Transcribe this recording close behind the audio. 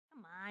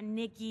on,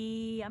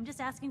 Nikki. I'm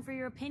just asking for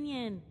your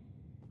opinion.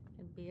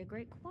 It'd be a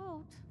great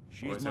quote.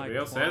 She's my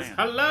else client. says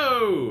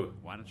hello.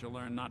 Why don't you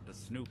learn not to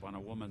snoop on a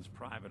woman's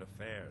private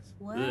affairs?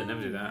 Well,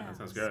 Never do that. That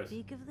sounds gross.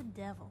 Speak of the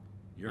devil.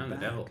 You're I'm the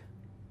back. devil.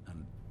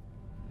 And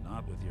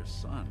not with your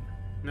son.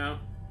 No.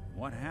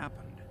 What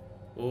happened?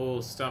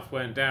 All stuff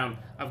went down.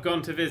 I've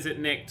gone to visit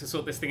Nick to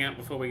sort this thing out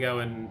before we go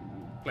and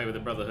play with the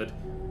Brotherhood.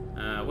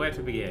 Where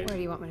to begin? Where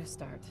do you want me to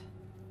start?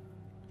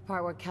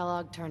 Part where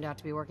Kellogg turned out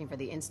to be working for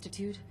the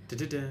Institute?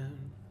 Da-da-da.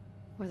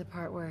 Or the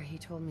part where he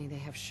told me they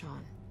have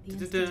Sean? The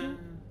Da-da-da. Institute?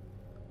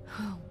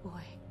 Oh,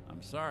 boy.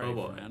 I'm sorry, Oh,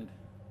 boy. friend.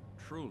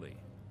 Truly.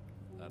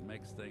 That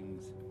makes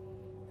things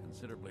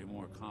considerably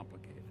more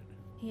complicated.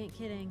 He ain't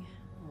kidding.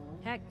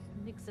 Heck,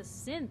 Nick's a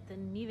synth,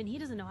 and even he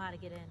doesn't know how to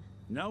get in.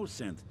 No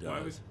synth Why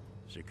would- does.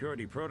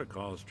 Security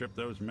protocols strip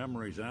those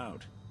memories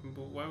out.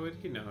 But why would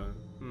he know?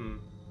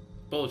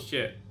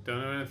 Bullshit.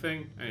 Don't know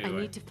anything? Anyway.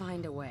 I need to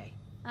find a way.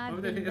 I've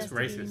would they been think that's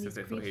investigating racist these if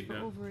they thought creeps he'd for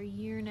know? over a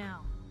year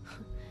now.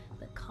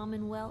 The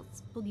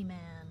Commonwealth's boogeyman.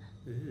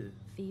 Ugh.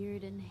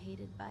 Feared and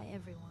hated by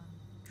everyone.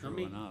 Not True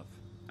me. enough.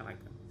 I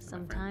like them. They're my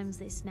Sometimes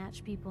they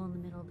snatch people in the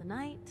middle of the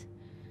night,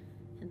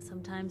 and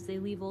sometimes they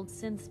leave old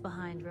synths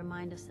behind to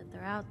remind us that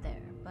they're out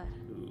there. But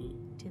friends.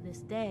 Ooh. to this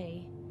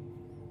day,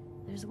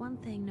 there's one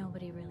thing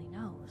nobody really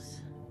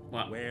knows.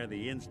 What? Where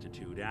the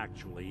Institute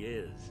actually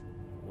is.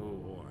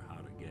 Ooh. Or how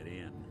to get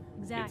in.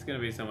 It's Exactly. gonna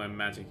be somewhere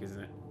magic,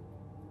 isn't it?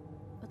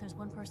 But there's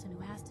one person who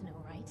has to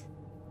know, right?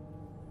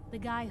 The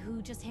guy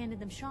who just handed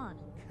them Sean.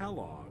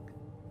 Kellogg.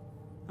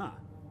 Huh.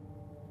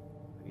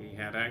 He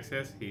had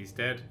access. He's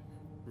dead.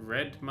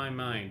 Read my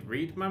mind.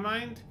 Read my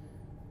mind?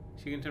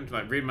 She can attempt to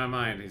like read my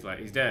mind. He's like,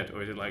 he's dead.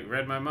 Or is it like,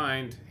 read my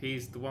mind?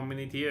 He's the one we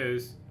need to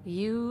use.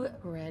 You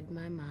read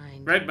my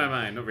mind. Read my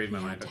mind, not read He my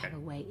had mind. to Okay. have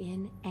a way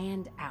in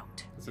and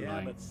out. That's Yeah,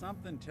 annoying. but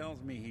something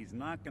tells me he's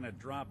not gonna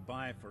drop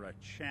by for a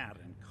chat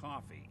and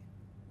coffee.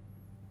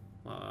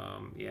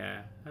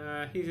 Yeah.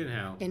 He's in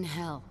hell. In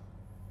hell.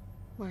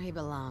 Where he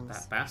belongs.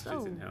 That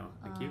bastard's So, in hell.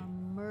 Thank a you.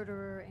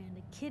 murderer and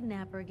a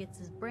kidnapper gets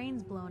his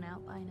brains blown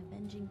out by an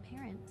avenging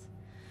parent.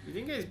 You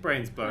didn't get his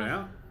brains blown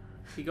out.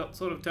 He got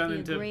sort of turned Be a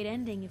into great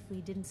ending if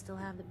we didn't still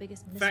have the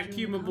biggest mystery in the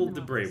vacuumable Commonwealth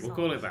debris. to We'll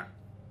call it solve. that.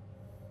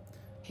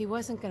 He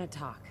wasn't gonna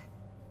talk.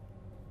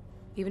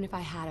 Even if I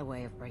had a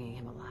way of bringing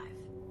him alive.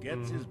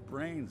 Gets his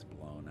brains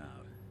blown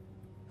out.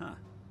 Huh.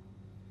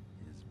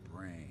 His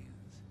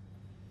brains.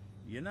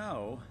 You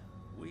know,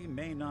 we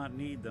may not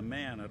need the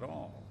man at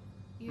all.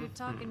 You're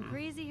talking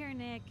crazy here,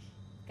 Nick.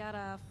 Got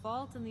a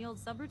fault in the old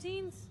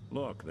subroutines?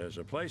 Look, there's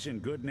a place in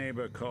Good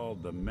Neighbor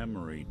called the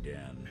Memory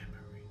Den.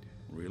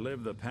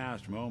 Relive the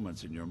past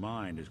moments in your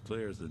mind as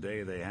clear as the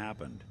day they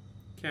happened.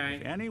 If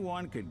Okay.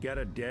 anyone could get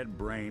a dead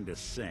brain to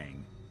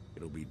sing,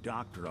 it'll be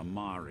Dr.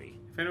 Amari.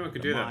 If anyone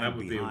could The do that, that mind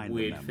would be a behind the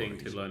weird thing to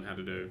memories. learn how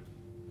to do.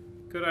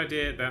 Good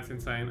idea. That's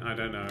insane. I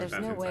don't know. if There's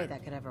that's no insane. way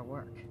that could ever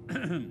work.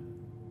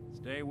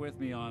 Stay with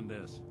me on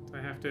this. Do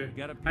I have to?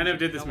 Get a piece I never of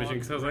did this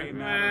mission Kellogg's because I was gray like,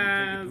 matter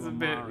and nah, take it's it a to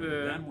bit.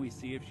 Amari. Then we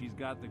see if she's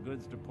got the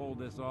goods to pull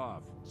this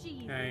off.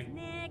 Jesus, Okay.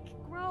 Nick.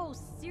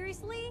 Gross.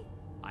 Seriously?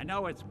 I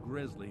know it's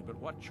grisly, but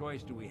what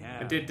choice do we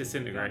have? I did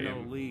disintegrate We got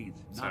no him,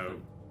 leads, so-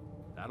 nothing.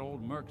 That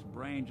old Merc's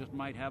brain just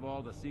might have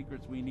all the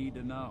secrets we need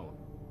to know.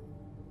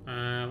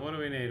 What do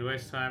we need?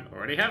 Waste time.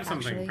 Already have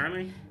something, Actually,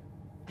 apparently.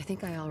 I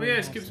think I Oh already yeah,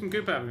 have skip some something.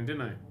 goop out of him,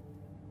 didn't I?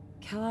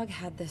 Kellogg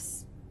had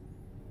this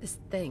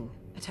thing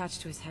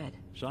attached to his head.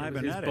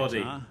 Cybernetics,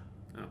 body. huh?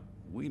 Oh.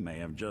 We may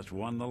have just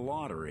won the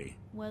lottery.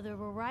 Whether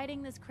we're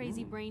riding this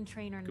crazy brain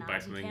train or Goodbye, not,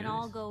 we something can't nice.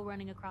 all go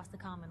running across the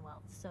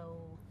Commonwealth.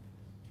 So,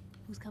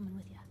 who's coming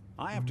with you?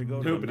 I have to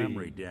go to Nobody. the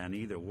memory den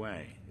either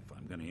way if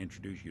I'm going to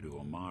introduce you to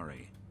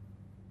Amari.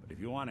 But if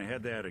you want to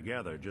head there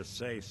together, just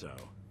say so.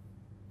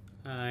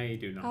 I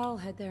do not. I'll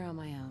head there on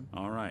my own.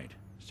 All right.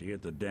 See you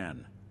at the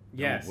den.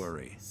 Yes. Don't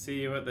worry.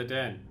 See you at the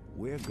den.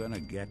 We're gonna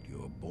get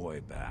your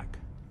boy back.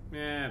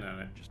 Yeah,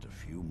 no. Just a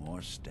few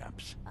more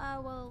steps.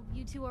 Well,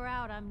 you two are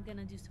out. I'm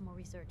gonna do some more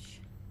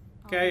research.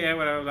 Okay, yeah,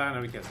 whatever.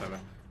 Nobody cares over.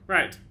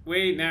 Right,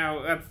 we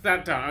now that's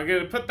that done. I'm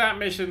gonna put that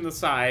mission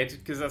aside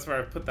because that's where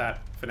I put that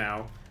for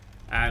now,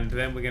 and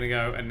then we're gonna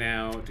go and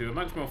now do a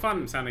much more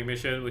fun sounding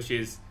mission, which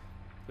is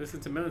listen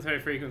to military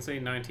frequency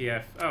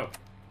 90F. Oh,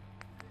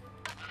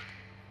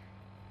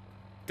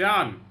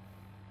 done.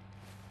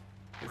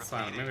 It's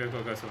silent. Maybe I've got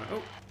to go somewhere.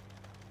 Oh,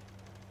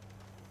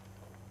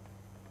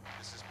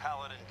 This is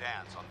Paladin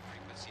Dance on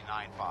frequency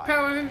 95.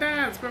 Paladin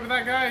Dance. Remember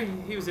that guy?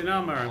 He was in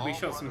armor, and we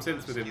shot some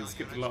synths with him and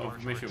skipped a lot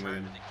of mission with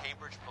him. To the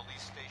Cambridge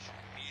Police Station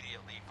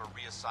immediately for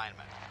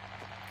reassignment.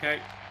 Okay.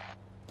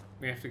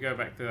 We have to go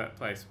back to that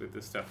place with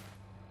the stuff.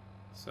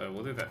 So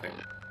we'll do that thing.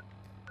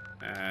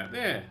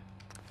 There.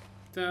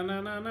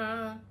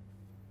 Da-na-na-na.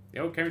 The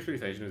old chemistry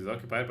station is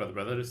occupied by the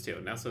Brotherhood of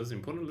Steel. Now serves an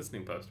important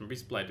listening post and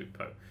resupply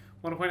depot.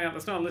 Want to point out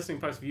that's not a listening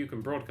post if you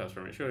can broadcast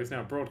from it. Surely it's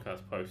now a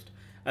broadcast post.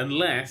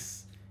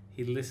 Unless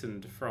he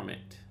listened from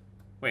it.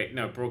 Wait,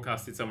 no,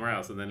 broadcasted somewhere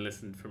else and then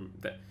listened from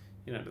that.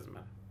 You know, it doesn't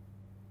matter.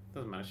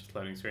 Doesn't matter, it's just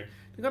loading screen.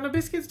 I got no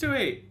biscuits to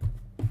eat.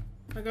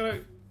 I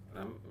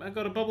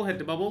got a bobblehead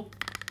to bubble.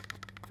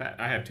 In fact,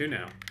 I have two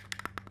now.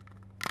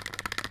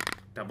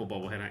 Double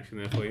bobblehead action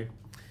there for you.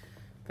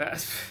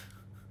 That's...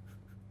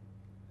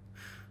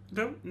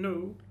 Don't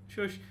know.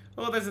 Shush.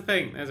 Oh, there's a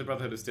thing. There's a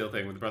Brotherhood of Steel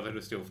thing with the Brotherhood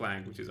of Steel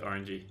flag, which is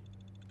orangey.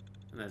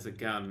 And there's a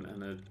gun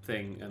and a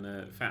thing and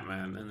a fat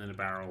man and then a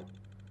barrel,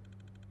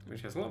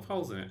 which has a lot of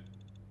holes in it.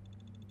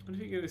 I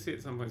wonder if you're going to see it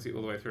at some point, see it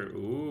all the way through.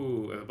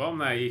 Ooh, at the bottom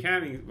there, you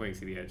can... Well, you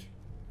can see the edge.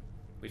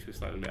 Which was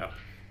slightly lit up.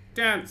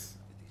 Dance!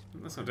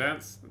 That's not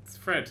Dance. That's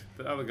Fred,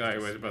 the other guy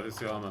who wears a Brotherhood of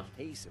Steel armor.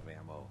 Case of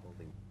ammo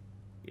holding.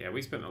 Yeah,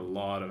 we spent a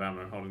lot of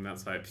ammo holding that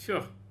side.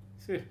 Sure.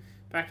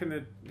 Back in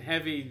the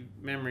heavy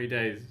memory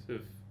days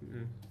of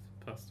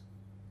past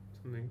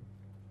something.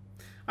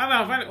 I don't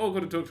know. I find it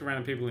awkward to talk to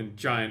random people in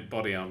giant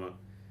body armor.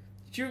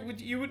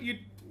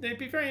 They'd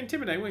be very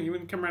intimidating, wouldn't you? You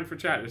wouldn't come around for a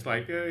chat just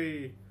like,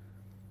 hey.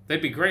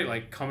 They'd be great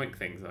like comic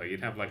things though.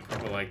 You'd have like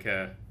proper like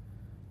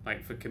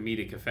for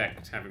comedic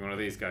effect, having one of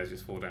these guys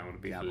just fall down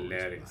would be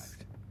hilarious.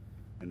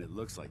 And it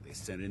looks like they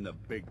sent in the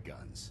big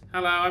guns.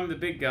 Hello, I'm the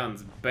big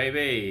guns,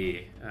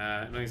 baby.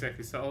 Not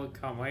exactly solid,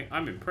 can't wait.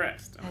 I'm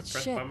impressed. I'm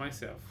impressed by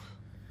myself.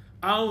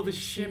 Oh, the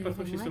ship. I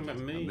thought she was talking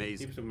about me.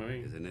 Amazing,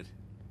 isn't it?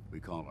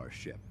 We call our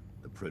ship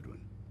the Prydwen.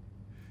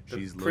 The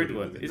She's loaded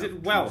Prydwen. with Is enough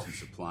it Welsh?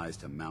 troops and supplies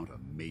to mount a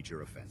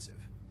major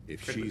offensive.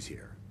 If Prydwen. she's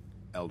here,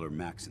 Elder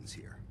Maxon's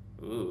here.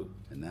 Ooh.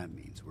 And that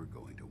means we're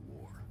going to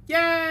war.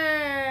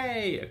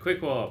 Yay! A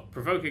quick war.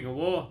 Provoking a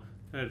war.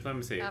 No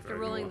diplomacy. After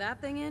rolling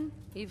that thing in,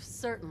 you've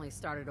certainly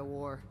started a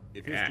war.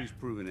 If Yeah. history's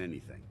proven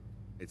anything,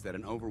 it's that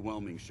an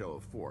overwhelming show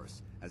of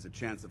force has a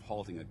chance of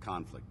halting a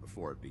conflict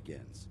before it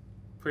begins.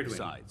 Prydwen.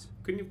 Besides,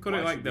 Couldn't you call why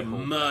it like should the we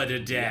hold murder back? We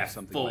have death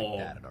something for like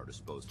that at our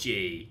disposal.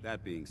 G?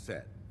 That being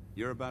said,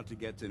 you're about to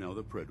get to know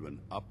the Prydwen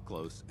up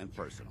close and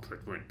personal.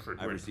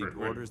 I received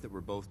orders that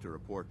we're both to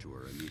report to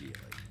her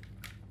immediately.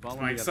 Follow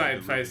My me up to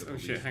excited the roof face. of the Oh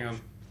shit, police hang on.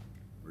 station.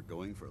 We're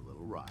going for a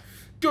little ride.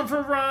 Go for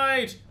a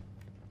ride!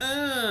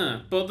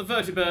 Bought the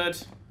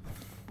vertibird.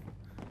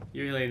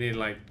 You really need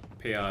like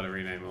PR to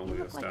rename all You of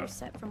your look like you're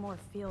stuff. set for more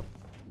field.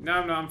 No,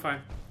 I'm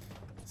fine.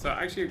 So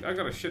actually, I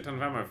got a shit ton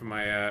of ammo for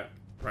my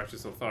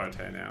Righteous Authority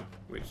now,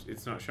 which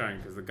it's not showing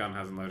because the gun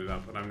hasn't loaded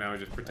up, but I'm now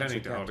just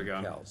pretending to hold a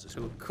gun to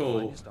look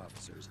cool.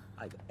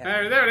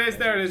 There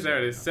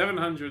it is.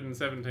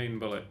 717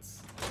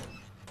 bullets.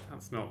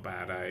 That's not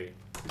bad, eh?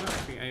 She's not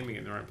actually aiming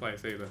in the right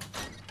place either.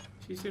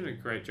 She's doing a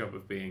great job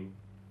of being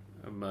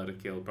a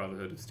murder-kill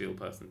Brotherhood of Steel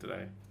person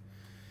today.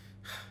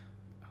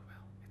 Oh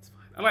well, it's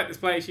fine. I like this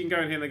place. You can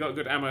go in here and they got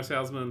good ammo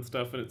salesmen and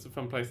stuff, and it's a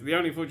fun place. The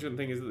only fortunate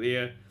thing is that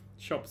the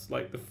shop's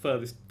like the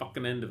furthest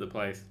fucking end of the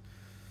place.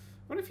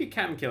 I wonder if you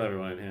can kill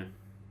everyone in here.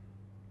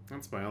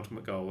 That's my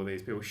ultimate goal with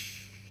these people.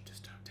 Shh,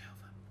 just don't tell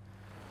them.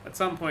 At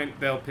some point,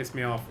 they'll piss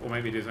me off, or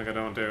maybe do something I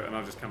don't want to do, and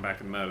I'll just come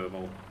back and murder them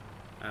all.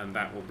 And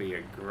that will be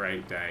a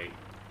great day.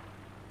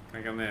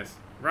 Click on this.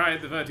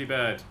 Ride the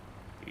vertibird.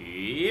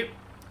 Yep.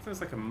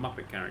 Sounds like a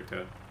Muppet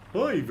character.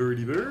 Hi,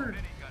 vertibird.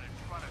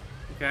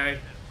 Okay.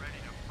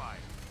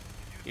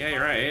 Yeah,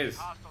 you're right, it is.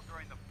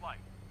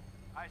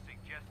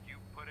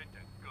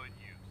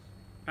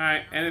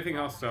 Alright, anything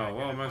hostile?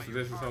 Well, most of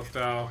this is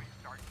hostile.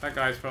 That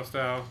guy's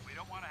hostile.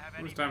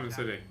 How much time in the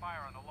city?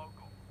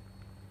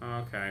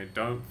 Okay,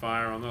 don't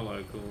fire on the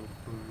local.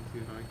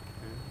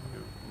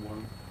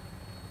 Won't.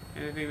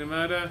 Anything to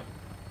murder?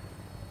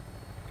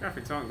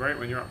 Graphics aren't great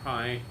when you're up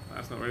high.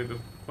 That's not really the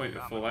point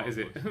of all that, is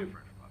it?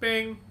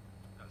 Bing!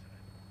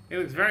 It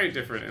looks very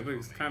different. It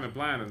looks kind of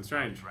bland and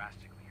strange.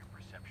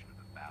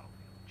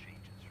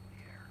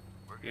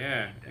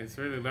 Yeah, it's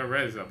really low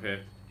res up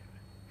here.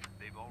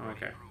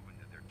 Okay.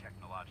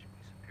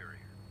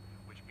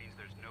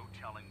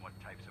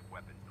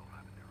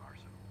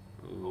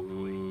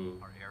 Ooh.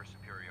 Our air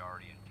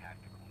superiority and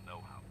tactical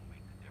know-how will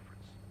make the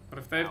difference. What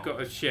if they've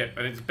got a ship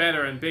and it's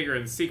better and bigger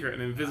and secret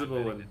and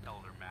invisible and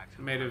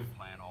made of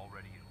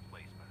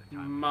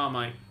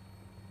Marmite?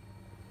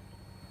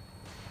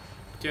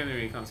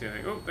 Genuinely can't see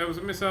anything. Oh, there was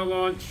a missile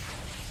launch.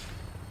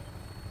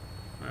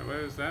 Right,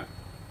 where was that?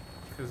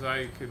 Because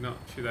I could not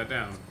shoot that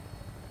down.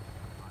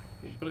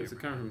 The bullets are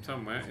coming from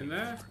somewhere. In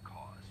there?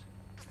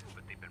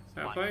 Is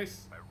that a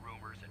place?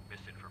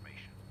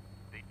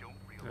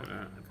 I don't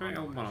know. Can I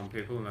L1 on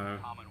people? No.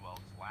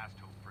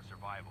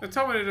 They're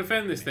telling me to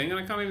defend this thing and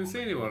I can't even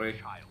see anybody.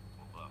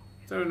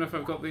 Don't know if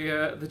I've got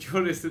the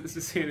draw distance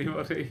to see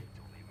anybody.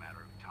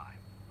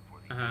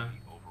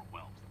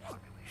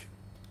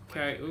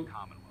 Okay, ooh.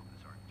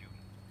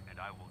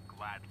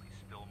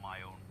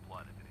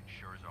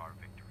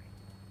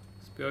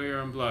 Spill your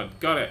own blood.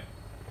 Got it.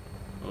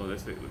 Oh,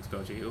 this bit looks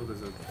dodgy. Oh,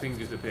 there's a thing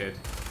just appeared.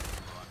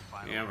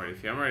 Yeah, I'm ready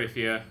for you. I'm ready for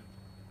you.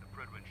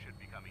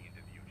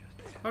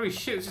 Holy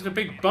shit, it's just a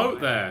big boat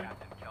there.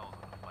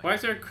 Why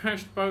is there a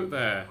crashed boat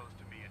there?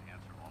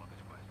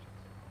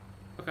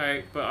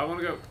 Okay, but I want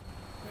to go...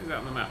 Where's that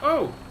on the map?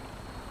 Oh!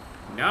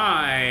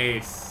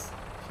 Nice!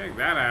 Check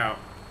that out.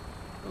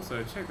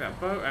 Also, check that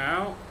boat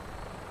out.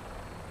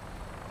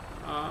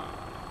 I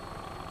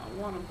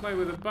want to play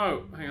with a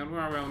boat. Hang on,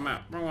 where are we on the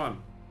map? Wrong one.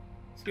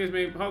 Excuse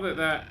me, hold it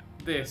there.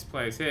 This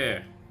place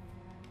here.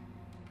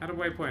 Add a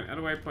waypoint, add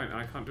a waypoint.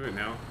 I can't do it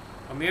now.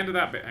 On the end of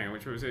that bit, hang on,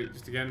 which was it?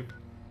 Just again.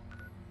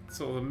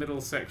 sort of the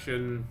middle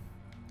section.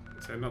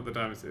 So not the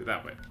diamond city,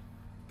 that way.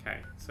 Okay,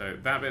 so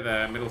that bit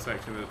there, middle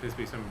section, there appears to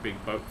be some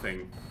big boat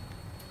thing.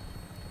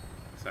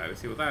 So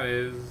let's see what that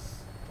is.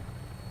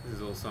 This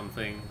is all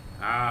something.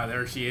 Ah,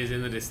 there she is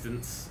in the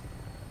distance.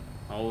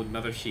 Oh,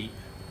 another sheep.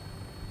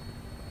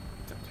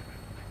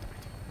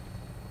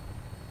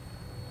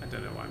 I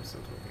don't know why I'm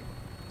still talking.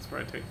 It's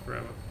probably take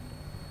forever.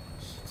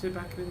 Sit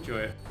back and enjoy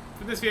it.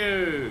 From this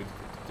view!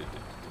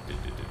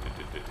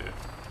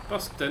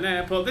 Boston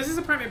Airport. This is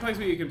apparently a place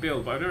where you can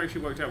build, but I've never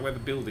actually worked out where the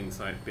building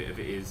site bit of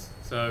it is.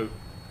 So,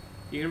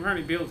 you can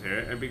apparently build here.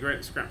 It'd be great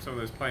to scrap some of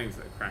those planes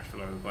that crashed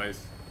all over the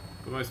place.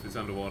 But most of it's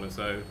underwater,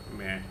 so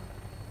meh.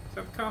 Is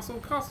that the castle?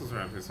 The castle's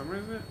around here somewhere,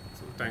 isn't it?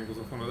 Sort of dangles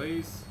off one of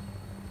these,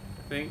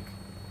 I think.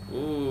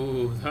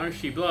 Ooh, there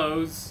she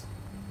blows.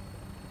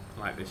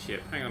 I like this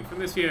ship. Hang on, from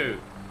this view.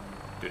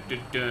 Far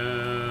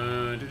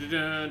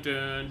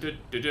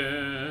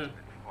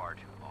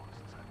too long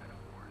since I've been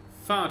aboard.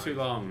 Far too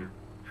long.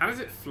 How does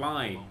it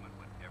fly? Moment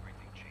when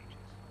everything changes.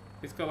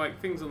 It's got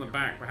like things on the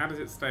back, but how does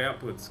it stay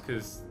upwards?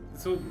 Because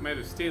it's all made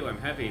of steel and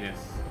heaviness.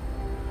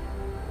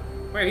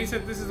 Wait, he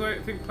said this is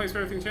the place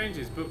where everything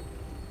changes, but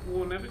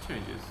war never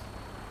changes.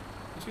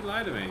 Did you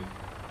lie to me?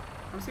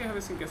 I want to see how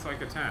this thing gets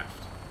like attached.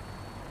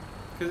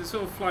 Because it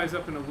sort of flies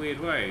up in a weird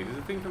way. Does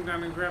the thing come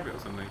down and grab it or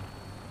something?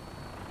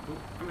 Ooh,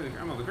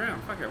 I'm on the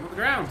ground. Fuck it, I'm on the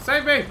ground.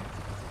 Save me!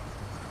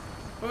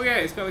 Oh yeah,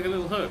 it's got like a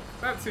little hook.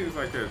 That seems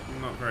like a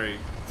not very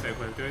safe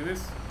way of doing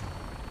this.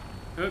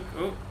 Hook.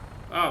 Oh,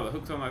 oh, the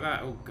hook's on like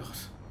that. Oh god,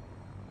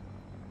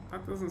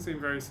 that doesn't seem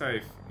very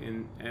safe.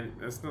 And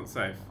that's not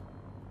safe.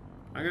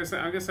 I'm gonna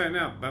say it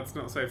now. That's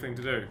not a safe thing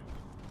to do.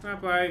 Can I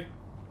play?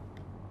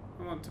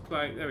 I want to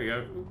play. There we go.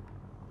 Ooh.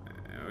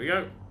 There we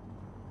go.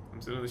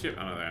 I'm still on the ship.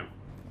 Oh no, there I am.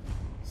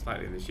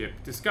 Slightly in the ship.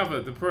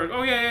 Discovered the pro.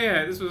 Oh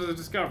yeah. This was a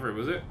discovery,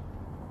 was it?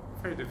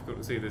 Very difficult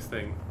to see this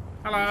thing.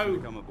 Hello.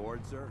 Come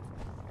aboard, sir.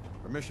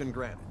 Permission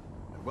granted,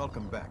 and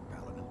welcome back,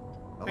 Paladin.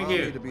 Thank Allow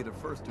you. me to be the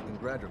first to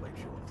congratulate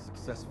you on a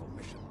successful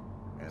mission.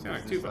 And Sound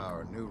like is this Tuba.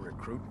 our new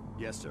recruit?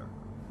 Yes, sir.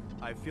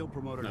 I feel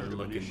promoted No, her to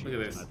look at initiate,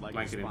 this. and I'd like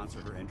Blanket to in.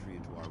 sponsor her entry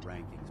into our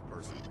rankings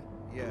personally.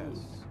 Yes,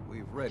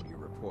 we've read your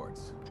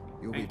reports.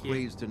 You'll Thank be you.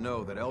 pleased to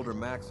know that Elder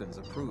Maxon's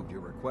approved your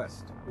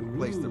request to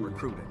place the Ooh.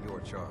 recruit in your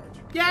charge.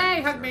 Yay! Thank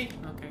you, Hug sir. me.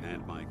 Okay.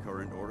 And my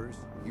current orders?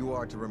 You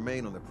are to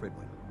remain on the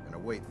Pridwin and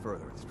await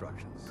further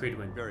instructions.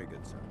 Pridwin. Very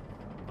good, sir.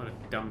 What a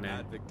dumb name.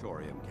 Ad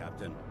Victoriam,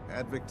 Captain.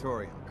 Ad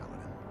Victoriam, Paladin.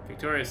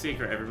 Victoria's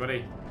Secret,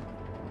 everybody.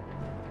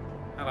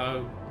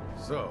 Hello.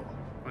 So,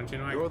 Want you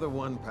to you're the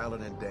one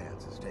Paladin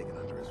Dance has taken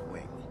under his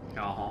wing.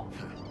 Uh-huh.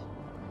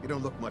 You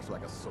don't look much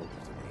like a soldier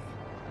to me.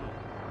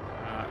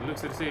 It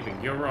looks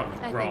deceiving. You're wrong.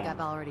 I wrong. think I've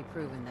already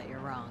proven that you're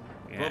wrong.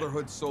 Yeah.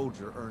 Brotherhood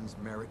soldier earns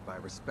merit by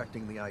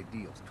respecting the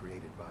ideals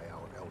created by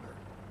our elder,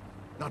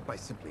 not by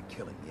simply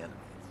killing the enemy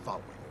and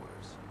following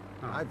orders.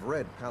 Huh. I've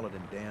read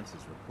Paladin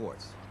Dance's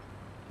reports.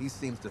 He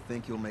seems to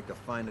think you'll make a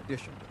fine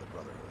addition to the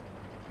Brotherhood.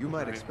 You might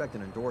Right. expect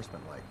an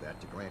endorsement like that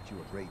to grant you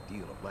a great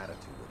deal of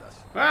latitude with us.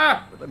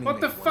 Ah! But let me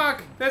What the make one fuck?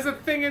 thing There's a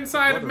thing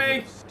inside of Brotherhood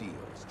me. of Steel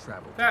has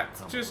traveled to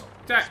That's the just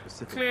Commonwealth that for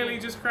specific clearly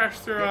goals. just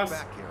crashed through Get us.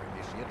 back here,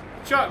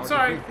 Initiate. Shot, Our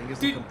sorry. debriefing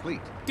isn't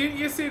complete. Didn't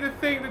you see the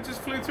thing that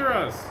just flew through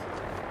us?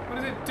 What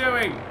is it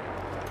doing?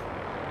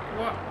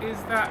 What is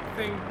that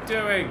thing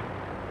doing?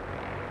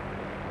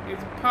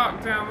 It's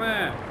parked down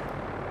there.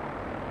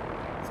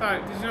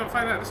 Sorry, did you not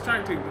find that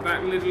distracting that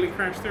that literally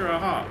crashed through our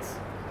hearts?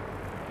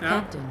 No?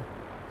 Captain,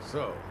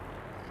 So,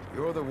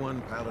 you're the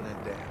one Paladin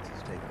Dance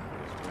has taken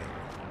under his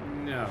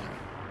wing. No.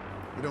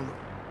 You don't...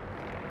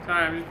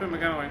 Sorry, I'm just putting my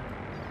gun away.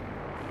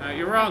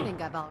 You're I wrong.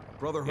 think I've already...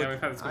 Brotherhood, Yeah,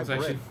 we've had this I've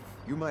conversation.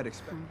 read, you might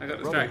expect... I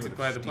got Brotherhood distracted of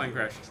by the plane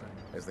Steel, crash.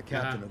 As the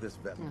captain Uh-huh. of this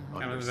vessel. Captain of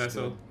the understood.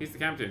 vessel. He's the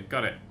captain.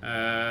 Got it.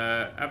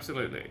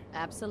 Absolutely.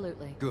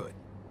 Absolutely. Good.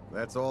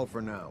 That's all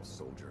for now,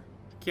 soldier.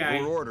 Okay.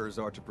 Your orders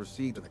are to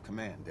proceed to the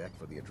command deck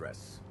for the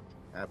address.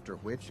 After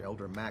which,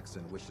 Elder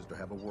Maxon wishes to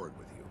have a word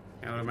with you.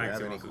 Elder If you Maxon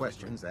have any wants to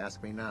questions,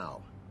 ask me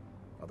now.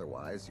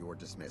 Otherwise, you're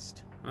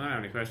dismissed. I don't have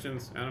any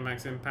questions. Elder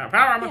Maxim. Power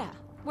armor! Yeah.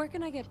 Where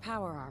can I get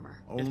power armor?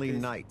 Only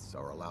please. knights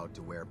are allowed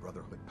to wear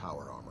Brotherhood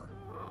power armor.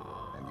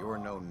 And you're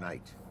no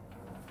knight.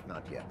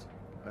 Not yet.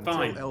 Until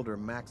Fine. Elder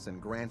Maxon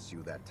grants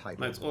you that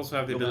title. Let's also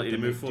have the you'll ability to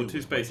make move do forward 2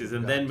 with what spaces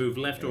you've and then got. move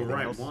left or Anything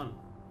right else? 1.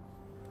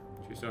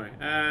 True story.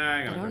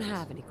 I I got no don't questions.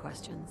 have any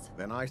questions.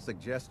 Then I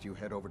suggest you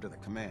head over to the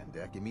command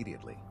deck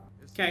immediately.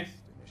 Okay.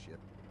 Dismissed, Initiate.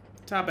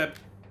 Tabeb.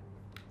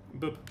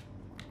 Bub.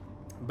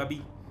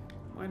 Bubby.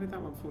 Why did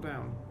that one fall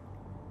down?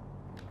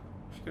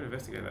 Should go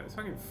investigate that. It's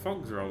fucking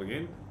fog's rolling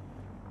in.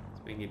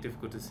 It's making it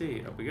difficult to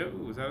see. Up we go.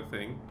 Ooh, is that a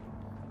thing?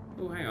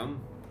 Oh, hang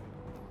on.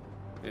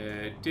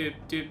 Dip.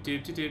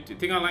 The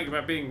thing I like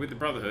about being with the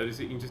Brotherhood is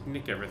that you can just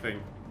nick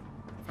everything.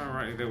 If I'm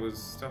right, there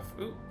was stuff.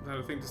 Ooh, is that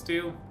a thing to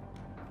steal?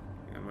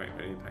 Hang on, wait,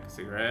 ready? Pack of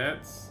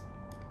cigarettes.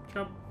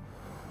 Chop.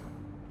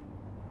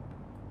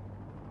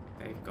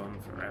 They've gone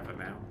forever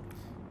now.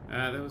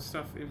 There was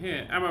stuff in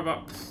here. Ammo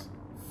box.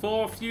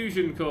 4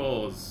 fusion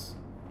cores.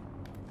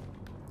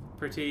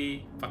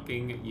 Pretty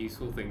fucking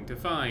useful thing to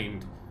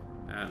find.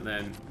 And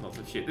then lots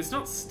of shit. It's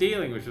not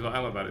stealing, which is what I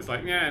love about it. It's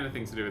like, yeah,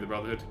 anything to do with the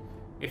Brotherhood.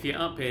 If you're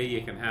up here,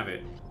 you can have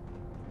it.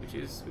 Which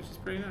is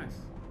pretty nice.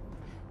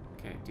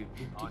 Okay.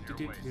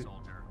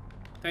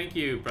 Thank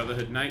you,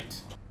 Brotherhood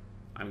Knight.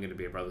 I'm going to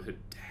be a Brotherhood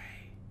Day.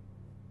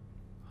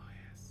 Oh,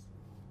 yes.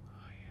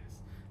 Oh, yes.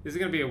 This is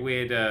going to be a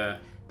weird... you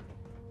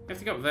have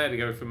to go up there to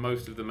go for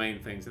most of the main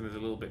things, and there's a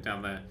little bit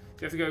down there.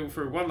 So you have to go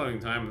through one loading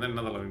time, and then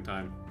another loading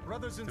time.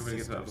 Brothers and Then we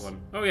get to that other sisters,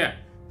 one. Oh, yeah.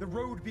 the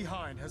road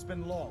behind has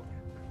been long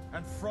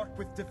and fraught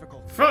with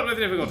difficulty. Fraught with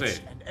difficulty.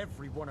 Each and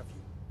every one of you.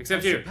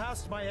 Except has you.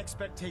 surpassed my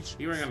expectations.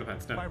 You wearing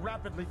underpants, no. By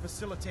rapidly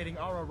facilitating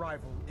our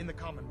arrival in the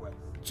Commonwealth.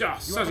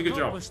 Just You such have a good job.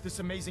 accomplished this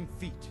amazing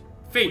feat.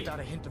 Feat. Without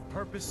a hint of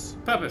purpose.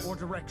 Purpose. Or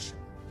direction.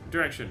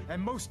 Direction. And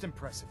most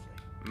impressively.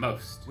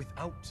 Most.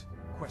 Without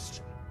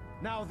question.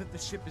 Now that the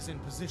ship is in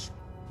position,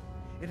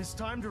 it is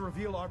time to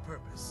reveal our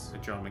purpose. A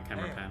drama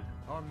camera and pan.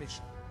 our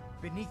mission.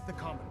 Beneath the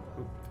Commonwealth,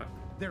 Ooh, fuck.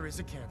 there is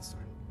a cancer,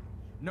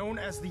 known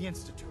as the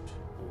Institute.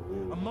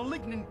 A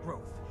malignant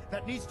growth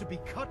that needs to be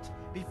cut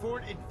before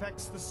it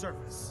infects the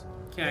surface.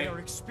 Okay. They are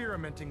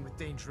experimenting with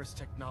dangerous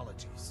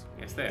technologies.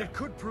 Yes, they are. It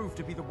could prove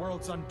to be the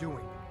world's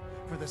undoing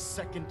for the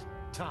second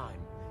time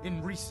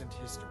in recent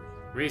history.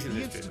 Recent The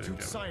history, Institute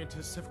ladies and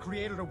scientists have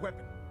created a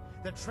weapon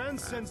that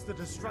transcends the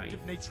destructive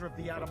Right. nature of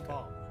the atom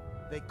bomb.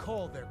 They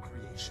call their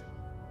creation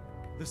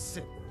the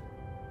Synth.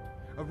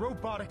 A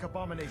robotic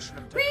abomination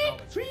of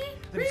technology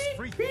that is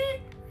free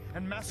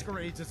and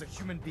masquerades as a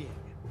human being.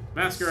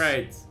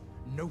 Masquerades.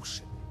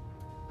 Notion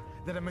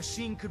that a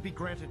machine could be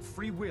granted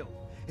free will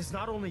is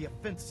not only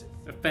offensive,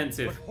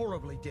 Offensive. but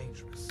horribly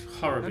dangerous.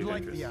 Horribly and like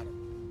dangerous. the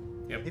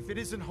atom, Yep. if it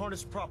isn't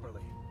harnessed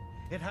properly,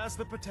 it has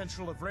the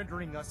potential of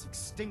rendering us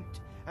extinct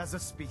as a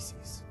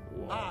species.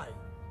 Whoa. I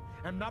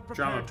am not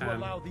Drama prepared to pan.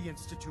 allow the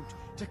Institute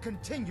to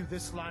continue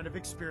this line of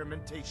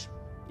experimentation.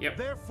 Yep.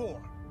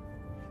 Therefore,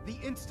 the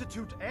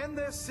Institute and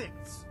their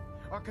synths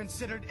are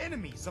considered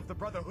enemies of the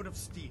Brotherhood of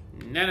Steel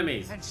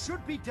Enemies. and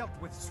should be dealt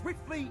with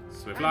swiftly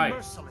Swiftly. and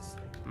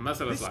mercilessly.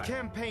 Mercilessly. This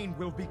campaign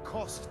will be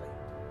costly,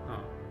 Oh,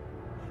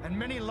 and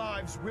many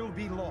lives will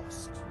be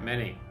lost.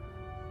 many.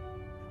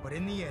 But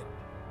in the end,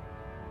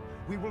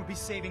 we will be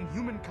saving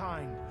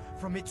humankind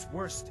from its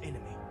worst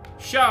enemy,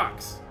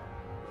 Sharks.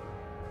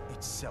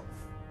 itself.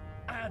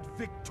 Ad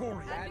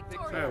Victoriam.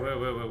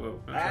 Whoa.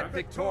 Ad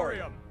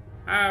Victoriam.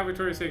 Ah,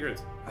 Victoria's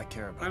Secret. I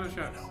care Why about not them,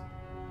 I sharks? know.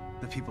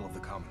 The people of the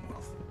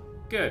Commonwealth.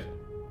 Good.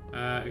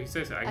 If you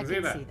say so, I can see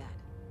that.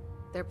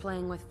 They're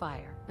playing with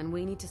fire, and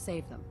we need to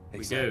save them.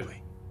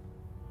 Exactly.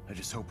 I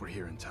just hope we're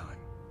here in time.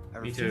 I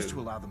Me refuse too.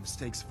 to allow the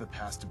mistakes of the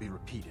past to be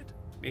repeated.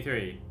 Me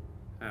three.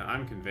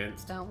 I'm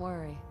convinced. Don't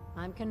worry,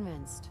 I'm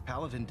convinced.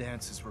 Paladin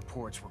Dance's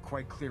reports were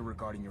quite clear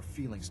regarding your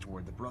feelings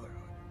toward the Brotherhood.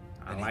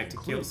 I And he like to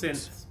kill concludes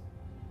synths.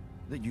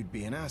 that you'd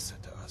be an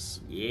asset to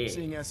us. Yeah.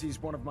 Seeing as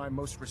he's one of my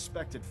most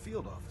respected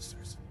field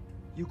officers,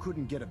 you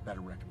couldn't get a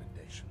better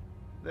recommendation.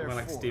 More Therefore,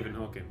 like Stephen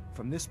Hawking.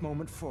 from this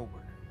moment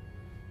forward,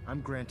 I'm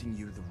granting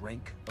you the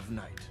rank of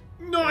Knight.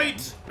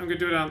 Knight! I'm gonna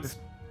do a dance.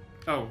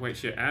 Oh, wait,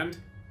 shit, and?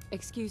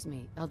 Excuse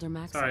me, Elder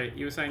Max. Sorry,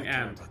 you were saying I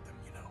care and. about them,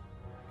 you know.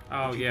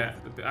 Oh, yeah.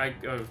 I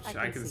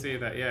I can see see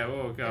that. that. Yeah,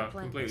 oh, They're God,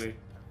 playing completely.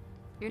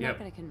 You're Yep. not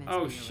gonna convince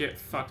Oh, me. shit,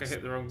 fuck, I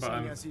hit the wrong Seeing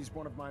button. as he's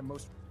one of my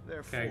most...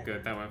 Therefore, Okay,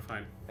 good, that went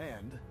fine.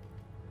 And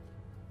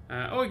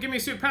Oh, give me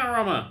suit power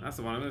armor! That's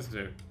the one I'm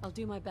listening to. I'll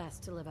do my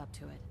best to live up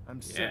to it. I'm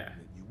certain Yeah. that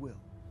you will.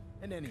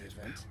 In any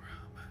event,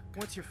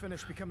 once you're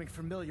finished becoming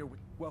familiar with...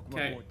 Welcome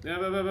Okay, aboard.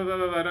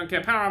 no, I don't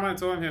care. Power armor,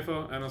 that's all I'm here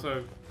for. And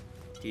also...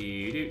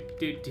 Looting.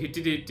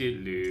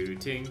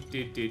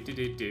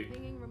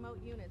 Pinging remote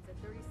units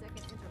at 30-second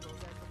intervals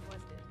as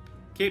requested.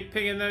 Keep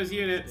pinging those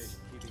units.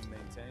 Keeping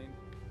maintained.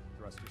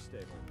 Thruster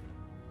stable.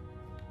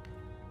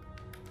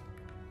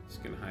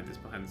 Just gonna hide this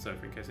behind the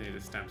sofa in case I need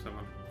to stab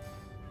someone.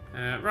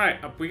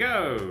 Right, up we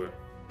go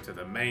to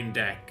the main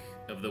deck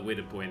of the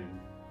Widowpin.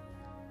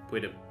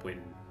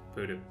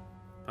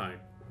 Pine.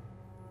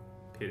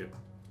 Peter.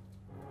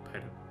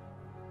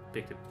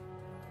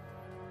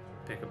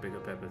 Pick up bigger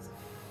peppers.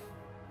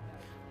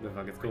 The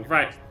fuck it's called.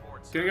 Right.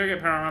 Gonna go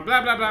get power armor.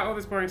 Blah blah blah. All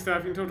this boring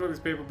stuff. You can talk to all these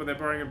people, but they're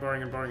boring and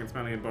boring and boring and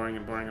smelly and boring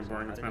and boring and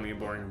boring and smelly and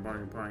boring and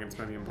boring and boring and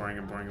smelly and boring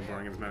and boring and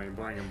boring and smelly and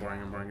boring and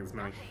boring and boring and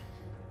smelly.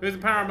 Who's the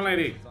power armor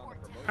lady?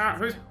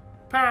 Who's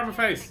power armor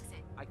face?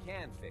 I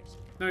can fix it.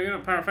 No, you're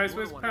not power face.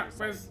 Where's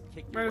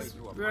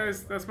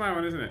that's my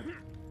one, isn't it?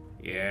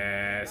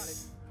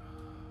 Yes.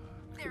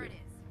 There it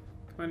is.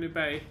 Come on, new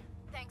babe.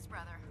 Thanks,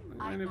 brother.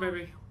 Come on, new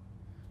baby.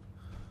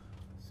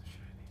 So shiny.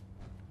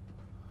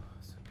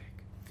 So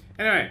big.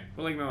 Anyway,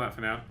 we'll ignore that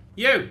for now.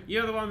 You're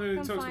the one who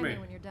Come talks to find me. me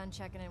when you're done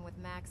checking in with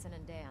Maxon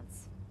and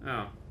Dance.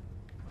 Oh.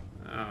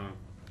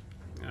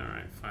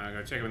 Alright, fine, I'll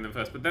go check in with them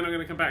first. But then I'm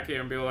gonna come back here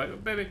and be all like, oh,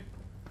 baby.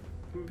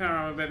 Give me power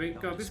armor, baby.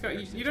 God, this guy,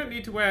 you don't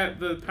need to wear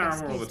the power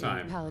armor all the Excuse me,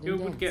 time. Paladin You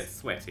would Dance. get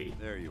sweaty.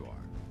 There you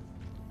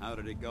are. How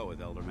did it go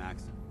with Elder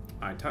Maxon?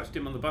 I touched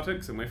him on the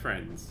buttocks and we're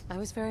friends. I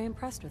was very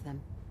impressed with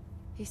him.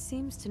 He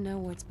seems to know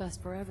what's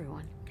best for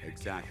everyone.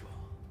 Exactly.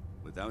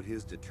 Without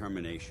his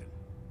determination,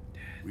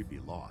 we'd be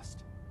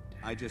lost.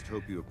 I just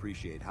hope you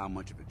appreciate how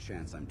much of a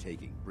chance I'm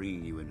taking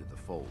bringing you into the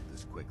fold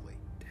this quickly.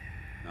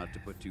 Not to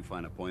put too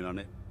fine a point on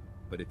it,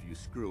 but if you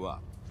screw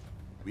up,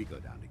 we go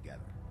down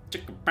together.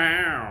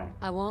 Chicka-bow.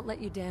 I won't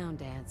let you down,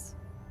 Dance.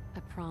 I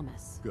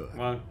promise. Good.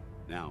 Well,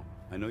 Now,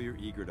 I know you're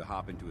eager to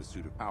hop into a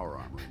suit of power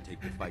armor and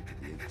take the fight to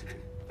the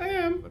Institute. I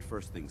am. But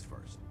first things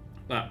first.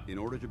 No. In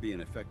order to be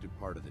an effective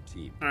part of the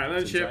team... Alright,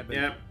 let's since ship. I've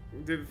been- Yeah,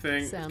 do the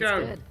thing. Sounds Let's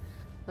go. good.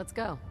 Let's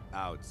go.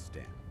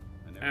 Outstanding.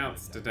 I never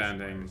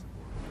Outstanding.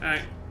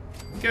 Alright.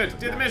 Good.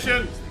 Do the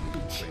mission.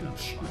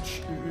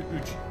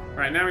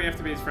 Right, now we have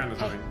to be his friend or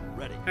something.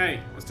 Ready. Hey,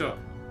 let's talk.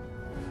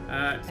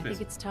 I Dismiss.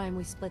 think it's time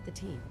we split the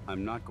team.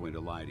 I'm not going to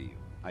lie to you.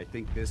 I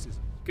think this is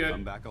Good.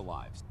 come back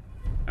alive.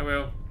 I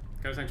will.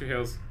 Go to Sanctuary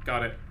Hills.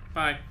 Got it.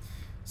 Bye.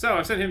 So,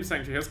 I've sent him to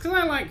Sanctuary Hills because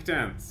I like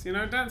Dance. You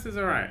know, Dance is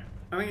alright.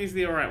 I think he's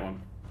the alright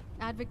one.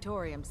 Ad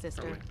Victoriam,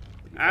 sister.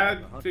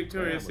 Add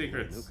Victoria's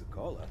Secrets.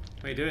 What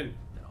are you doing?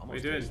 What are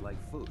you doing?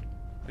 Like food.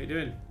 What are you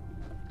doing?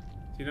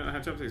 Do you not know how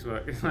chopsticks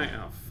work? It's like,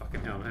 oh,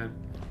 fucking hell, man.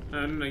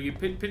 No, you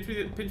pinch with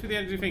the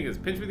end of your fingers.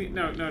 Pinch with the...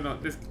 No,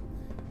 not this...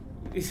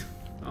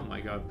 Oh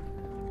my god.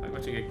 Like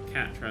watching a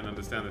cat try and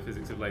understand the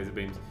physics of laser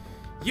beams.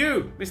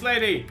 You, Miss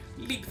Lady!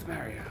 Leap the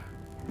barrier!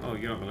 Oh,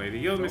 you're not the lady.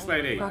 You're the Miss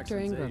Lady. Dr.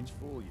 Ingram.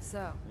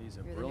 So, He's a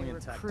you're the new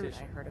brilliant recruit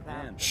tactician I heard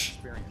about. and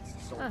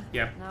experienced soldier.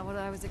 Yep. Not what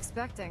I was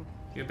expecting.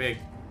 You're big.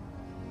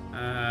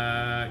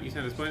 You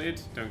sound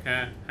disappointed. Don't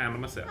care. Handle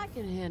myself. I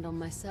can handle I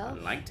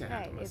myself. like to Hey,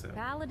 handle if myself.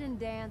 Paladin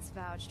Dance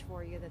vouched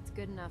for you, that's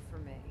good enough for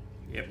me.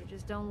 Yep. You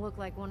just don't look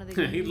like one of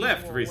the He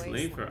left usual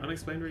recently for wastelanders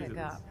unexplained we pick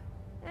reasons. up.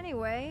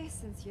 Anyway,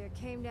 since you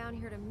came down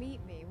here to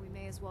meet me, we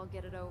may as well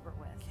get it over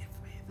with.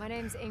 My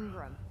name's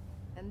Ingram,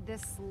 and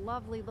this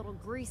lovely little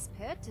grease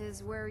pit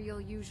is where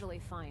you'll usually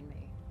find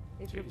me.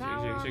 If your Shake,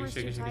 power shake, armor's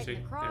shake, too shake, tight shake,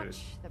 in the shake. There it crotch,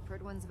 is. the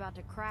Pridwen's about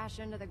to crash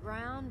into the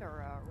ground, or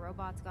a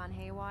robot's gone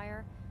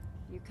haywire,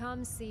 you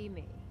come see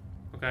me.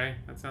 Okay,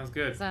 that sounds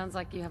good. Sounds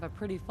like you have a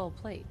pretty full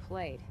plate.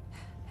 Plate.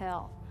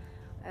 Hell,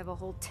 I have a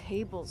whole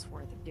table's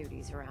worth of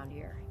duties around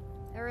here.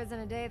 There isn't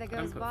a day that I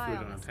don't goes put by food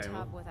on on a this table.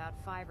 tub without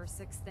 5 or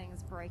 6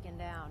 things breaking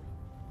down.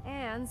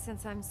 And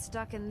since I'm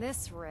stuck in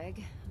this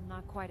rig, I'm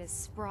not quite as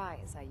spry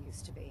as I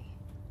used to be.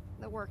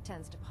 The work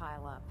tends to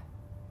pile up.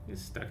 You're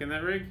stuck in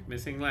that rig?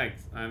 Missing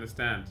legs. I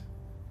understand.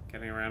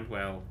 Getting around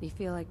well. You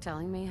feel like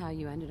telling me how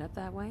you ended up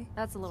that way?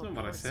 That's a little not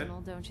what I said. personal,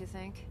 don't you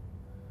think?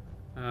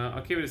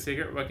 I'll keep it a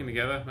secret. Working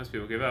together. Most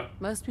people give up.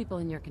 Most people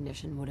in your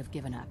condition would have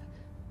given up.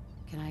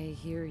 Can I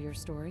hear your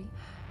story?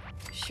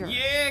 Sure.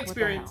 Yeah, What the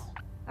experience. hell?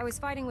 I was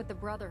fighting with the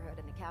Brotherhood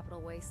in the Capital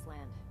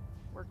Wasteland.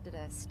 Worked at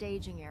a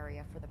staging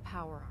area for the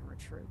power armor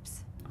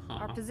troops.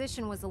 Our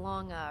position was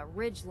along a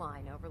ridge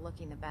line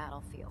overlooking the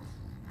battlefield.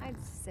 I'd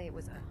say it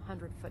was a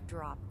 100-foot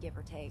drop, give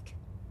or take.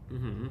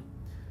 Mm-hmm.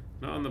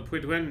 Not on the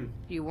Pridwen.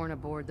 You weren't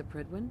aboard the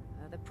Pridwen?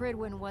 The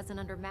Pridwen wasn't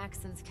under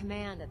Maxon's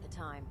command at the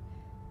time.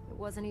 It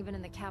wasn't even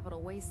in the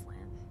Capital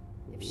Wasteland.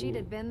 If she'd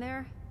have been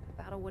there, the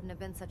battle wouldn't have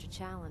been such a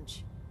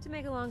challenge. To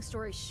make a long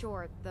story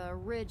short, the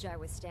ridge I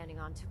was standing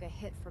on took a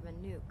hit from a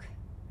nuke.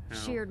 Ow.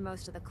 Sheared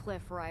most of the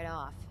cliff right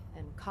off,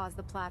 and caused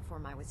the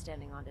platform I was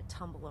standing on to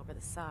tumble over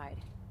the side.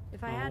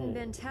 If I hadn't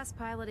been test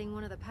piloting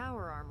one of the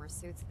power armor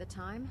suits at the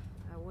time,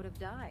 I would have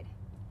died.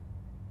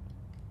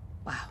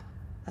 Wow,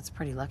 that's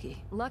pretty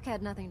lucky. Luck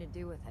had nothing to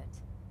do with it.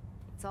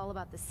 It's all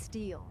about the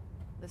steel,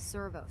 the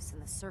servos,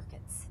 and the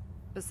circuits.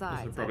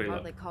 Besides, probably I'd luck.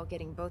 hardly call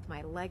getting both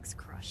my legs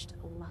crushed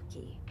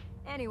lucky.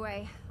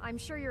 Anyway, I'm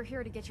sure you're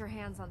here to get your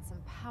hands on some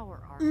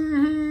power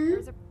armor.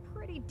 There's a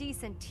pretty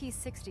decent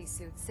T-60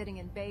 suit sitting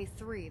in Bay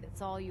 3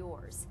 that's all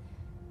yours.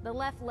 The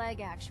left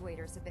leg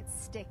actuator's a bit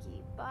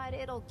sticky, but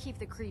it'll keep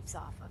the creeps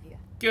off of you.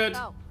 Good.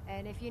 Oh,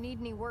 and if you need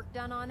any work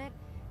done on it,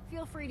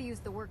 feel free to use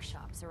the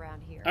workshops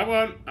around here. I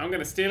won't. I'm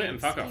gonna steal it and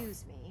fuck off.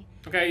 Excuse me.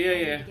 Okay, I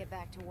need yeah. to get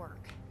back to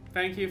work.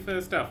 Thank you for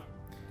the stuff.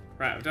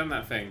 Right, I've done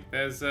that thing.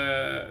 There's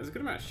a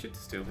good amount of shit to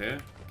steal here.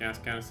 Gas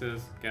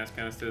canisters, gas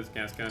canisters,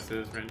 gas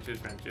canisters,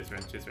 wrenches.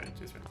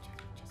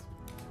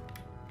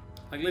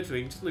 Like literally,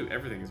 you can just loot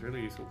everything. It's a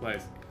really useful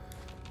place.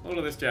 All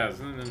of this jazz.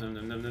 I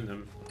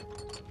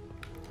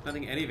don't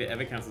think any of it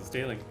ever counts as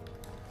stealing.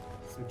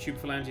 Some tube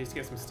phalanges to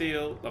get some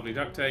steel. Lovely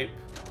duct tape.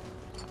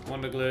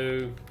 Wonder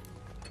glue.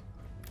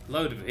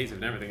 Load of adhesive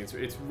and everything.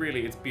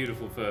 It's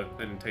beautiful for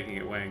then taking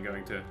it away and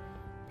going to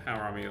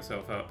power armor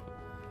yourself up.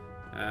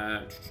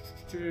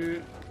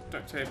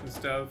 Duct tape and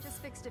stuff.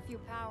 Just fixed a few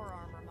power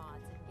armor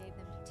mods and gave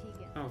them to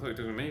Tegan. Oh, I thought you were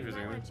talking to me for a You might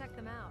second. want to check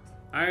them out.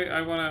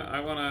 I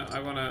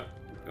wanna.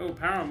 Oh,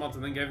 power armor mods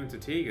and then gave them to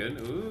Tegan.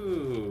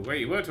 Ooh,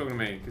 wait, you were talking to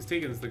me because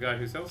Tegan's the guy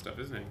who sells stuff,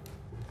 isn't he?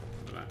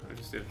 I don't know. I'm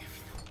just stealing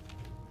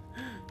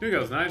everything. New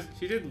girl's nice.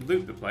 She did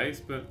loot the place,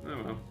 but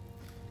oh well.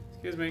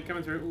 Excuse me,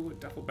 coming through. Ooh, a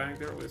duffel bag.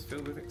 They're always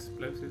filled with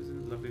explosives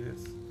and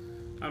loveliness.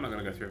 I'm not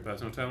gonna go through a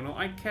personal terminal.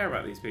 I care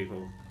about these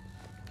people.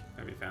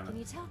 Maybe found Can them.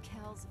 you tell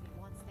Kells if he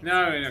wants things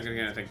No, fixed, you're not gonna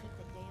get anything. keep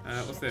the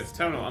damn What's shit this?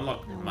 Terminal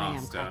unlock No way I'm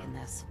master. cracking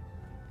this.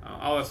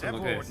 Oh, let's Step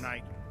unlock forward, this.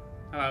 Knight.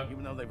 Hello.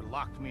 Even though they've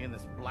locked me in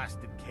this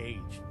blasted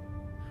cage,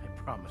 I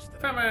promise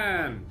that. Come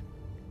on!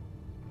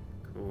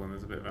 Cool, and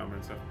there's a bit of armor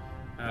and stuff.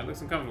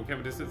 Looks uncomfortable.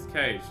 Can't distance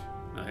cage.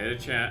 Not here to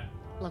chat.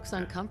 Looks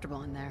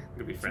uncomfortable in there. I'm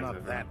gonna be It's friends not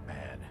with everyone. that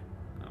bad.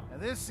 Oh. Now,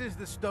 this is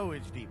the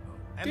stowage depot.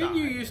 And Didn't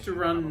you I, used as to you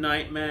run probably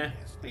Nightmare?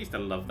 guessed, I used to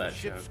love that the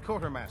show. ship's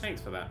quartermaster.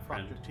 Thanks for that,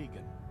 friend. Dr.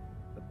 Tegan.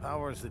 The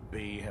powers that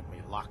be have me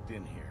locked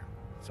in here,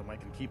 so I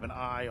can keep an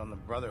eye on the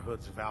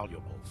Brotherhood's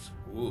valuables.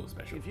 Ooh,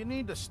 special. If you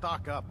need to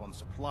stock up on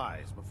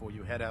supplies before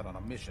you head out on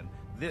a mission,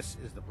 this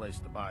is the place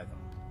to buy them.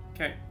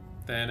 Okay,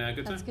 then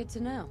good That's time. good to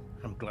know.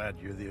 I'm glad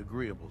you're the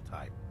agreeable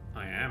type.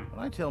 I am.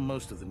 But I tell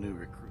most of the new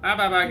recruits.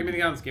 Bye. Give me the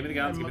guns. Give me the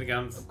guns. Give me the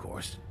guns. Of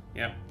course.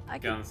 Yep. I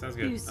could Guns. Sounds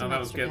good. use Oh, some that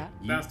was extra good. cat.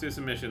 Let's do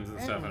some missions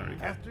and stuff. I don't really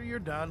care. After you're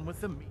done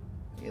with the meet.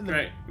 In the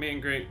Great. Meet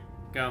and greet.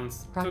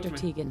 Guns. Talk Dr. to me.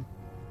 Tegan.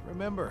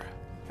 Remember,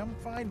 come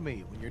find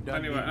me when you're done.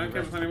 Anyway, meeting I the don't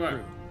care rest for of any the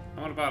work. crew. I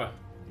want a butter.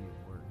 Do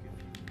your work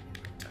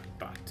if you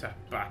Butter.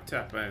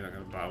 I'm not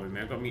gonna butter with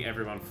me. I've got to meet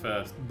everyone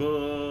first.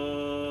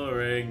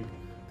 Boring.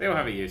 They all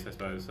have a use, I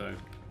suppose. So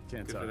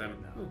Can't good talk for them.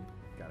 right now. Ooh.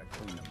 Gotta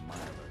clean the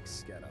Mirelurk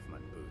scat off my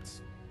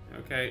boots.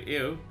 Okay,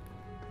 ew.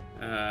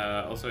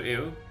 Also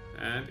ew.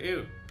 And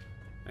ew.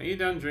 Are you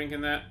done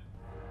drinking that?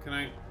 Can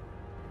I?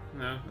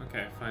 No?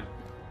 Okay, fine.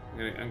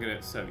 I'm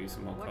gonna serve you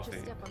some more Watch coffee.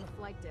 your step on the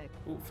flight deck.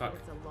 Ooh, fuck.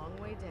 It's a long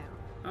way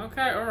down.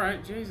 Okay,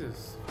 alright,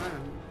 Jesus. Fine.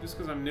 Just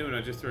because I'm new and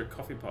I just threw a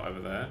coffee pot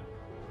over there.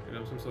 And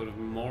I'm some sort of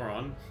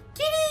moron.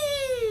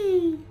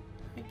 Kitty!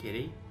 Hi,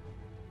 Kitty.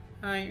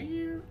 Hi, are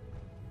you?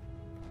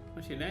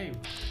 What's your name?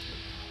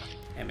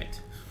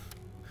 Emmett.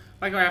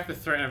 Like I have to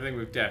threaten everything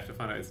with death to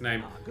find out its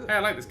name. Good. Hey, I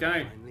like this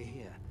guy. Finally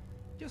here.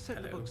 Just set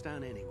the Hello. books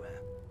down anywhere.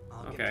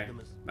 I'll get Okay, to them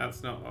as...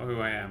 that's not who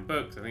I am.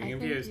 Books, I think I you're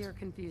think confused. you're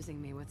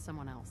confusing me with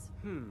someone else.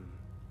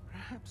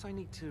 Perhaps I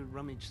need to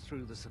rummage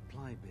through the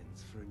supply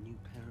bins for a new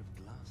pair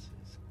of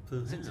glasses.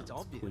 Since it's Perhaps,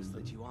 obvious Quinlan.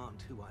 that you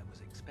aren't who I was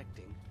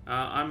expecting.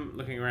 I'm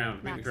looking around.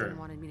 Meet the Maxon crew.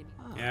 wanted me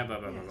to be. Yeah, blah,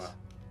 blah, blah, yes.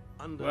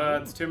 blah. Under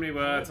Words, too many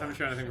words. however, Haven't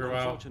shown anything for a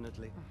while.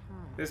 Unfortunately,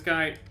 This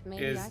guy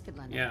Maybe is. I could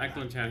lend Yeah, him. I can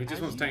lend He just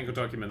As wants you technical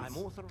wish. documents.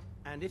 I'm author,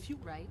 and if you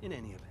Right. in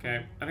any event.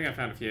 Okay, I think I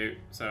found a few,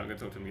 so I'm going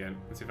to talk to him again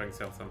and see if I can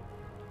sell some.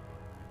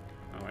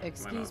 Oh, wait,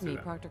 Excuse me,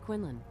 Proctor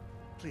Quinlan.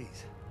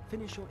 Please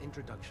finish your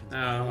introductions. Oh,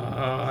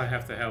 I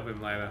have to help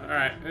him later.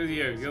 Alright, who's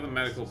you? You're the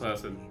medical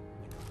person.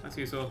 That's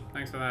useful.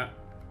 Thanks for that.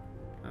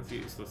 That's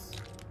useless.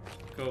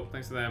 Cool,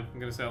 thanks to them. I'm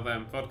going to sell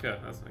them. Vodka.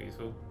 That's not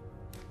useful.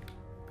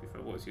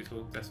 Prefer what's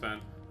useful. Desk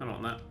fan. I'm not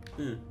on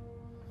that.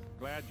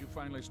 Glad you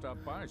finally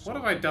stopped by. What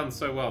have I done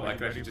so well that I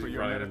could actually just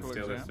run in and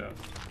steal this stuff?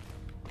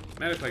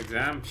 Medical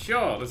exam?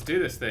 Sure, let's do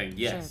this thing.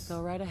 Yes. Sure,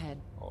 go right ahead.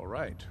 All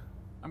right.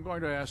 I'm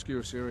going to ask you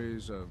a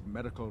series of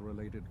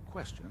medical-related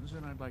questions,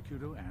 and I'd like you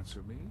to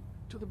answer me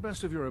to the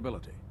best of your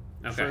ability.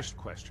 Okay. First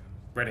question.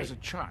 Ready. As a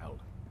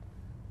child,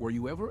 were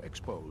you ever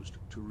exposed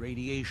to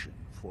radiation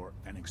for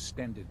an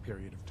extended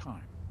period of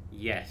time?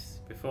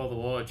 Yes. Before the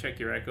war, check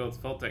your records.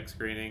 Vault-Tec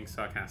screening.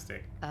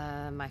 Sarcastic.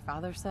 My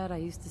father said I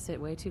used to sit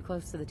way too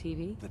close to the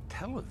TV. The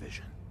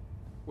television?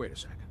 Wait a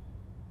second.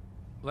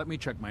 Let me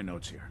check my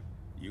notes here.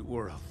 You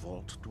were a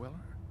vault dweller?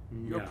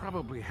 You're No.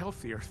 probably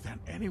healthier than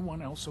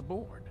anyone else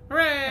aboard.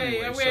 Hooray!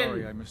 Anyway, I win!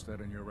 sorry I missed that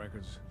in your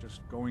records.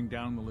 Just going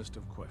down the list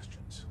of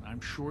questions.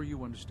 I'm sure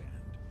you understand.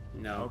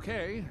 No.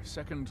 Okay,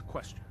 second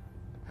question.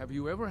 Have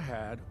you ever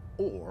had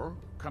or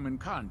come in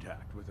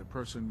contact with a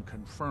person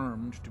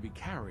confirmed to be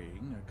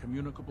carrying a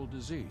communicable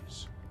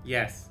disease?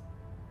 Yes.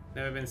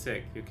 Never been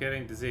sick. You're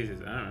kidding?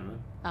 Diseases. I don't remember.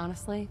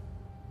 Honestly,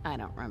 I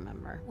don't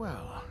remember.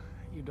 Well,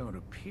 you don't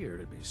appear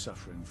to be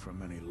suffering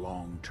from any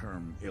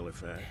long-term ill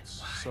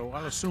effects, so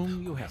I'll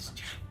assume you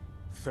haven't.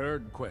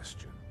 Third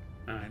question.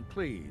 And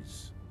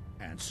please,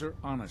 answer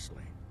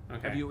honestly.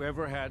 Okay. Have you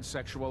ever had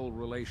sexual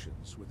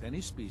relations with any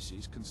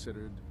species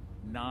considered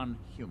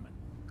non-human?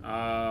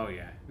 Oh,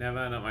 yeah.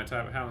 Never, not my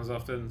type. It happens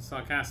often.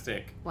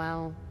 Sarcastic.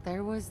 Well,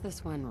 there was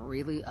this one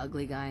really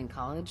ugly guy in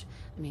college.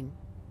 I mean,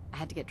 I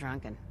had to get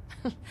drunk and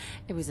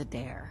it was a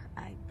dare.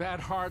 That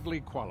hardly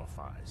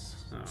qualifies.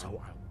 Oh. So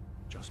I'll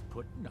just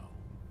put no.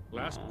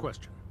 Last Oh.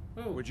 question.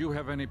 Ooh. Would you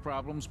have any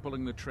problems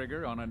pulling the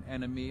trigger on an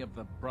enemy of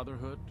the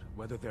Brotherhood,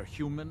 whether they're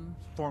human,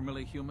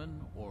 formerly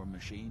human, or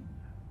machine?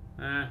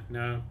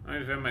 No. I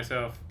defend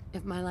myself.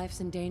 If my life's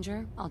in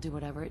danger, I'll do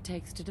whatever it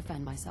takes to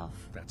defend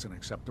myself. That's an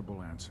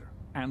acceptable answer.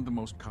 And the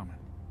most common.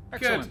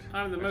 Good. Excellent.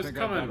 I'm the most I think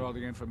common. I've got all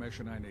the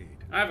information I need.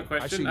 I have a see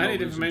question. no I need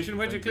reason information. to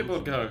Where'd your prevent you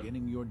clipboard from go?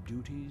 beginning your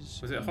duties.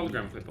 Was it a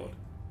hologram clipboard?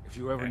 If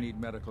you ever Okay. need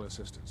medical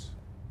assistance,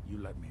 you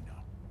let me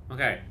know.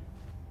 Okay.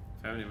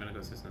 If I have any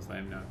medical assistance, let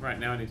him know. Right,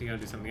 now I need to go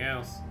and do something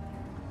else.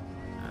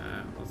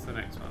 What's the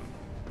next one?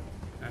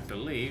 I have to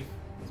leave.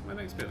 What's my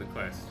next bit of the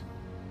quest?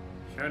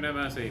 Show no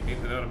mercy. Meet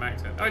with Elder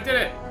accent. Oh, I did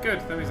it! Good.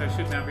 That means I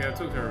should now be able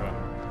to talk to everyone.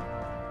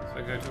 So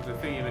I go talk to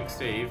Thingy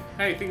McSteve.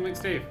 Hey, Thingy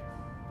McSteve.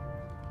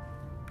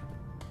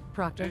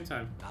 Proctor?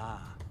 Anytime.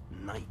 Ah,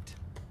 knight.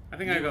 I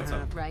think I got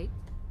some. Right?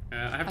 I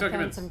have I found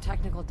documents. some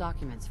technical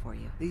documents for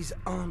you. These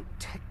aren't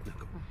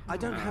technical. I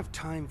don't have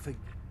time for...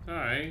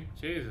 Sorry.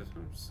 Jesus.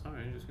 I'm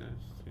sorry. I'm just going to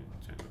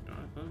check the door.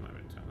 I thought it might have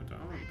been technical.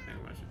 I wasn't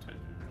paying much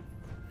attention.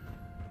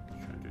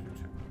 Trying to do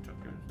technical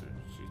documents.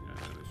 She's not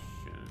know this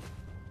shit.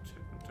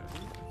 Technical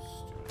documents.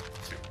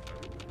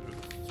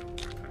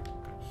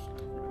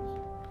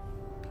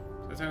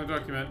 Technical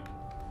document.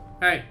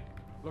 Hey.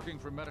 Looking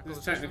for medical This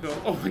is technical.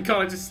 Oh my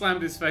god, I just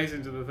slammed his face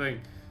into the thing.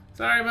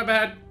 Sorry, my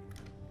bad.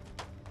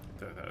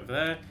 Throw that over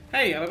there.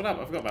 Hey, I leveled up.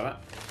 I forgot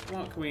about that.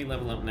 What can we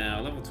level up now?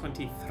 Level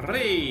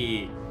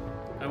 23.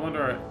 I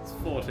wonder it's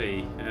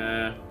 40.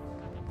 The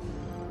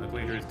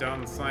leader is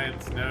done.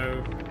 Science,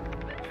 no.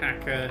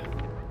 Hacker.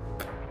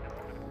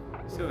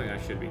 Still think I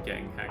should be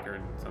getting hacker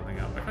and something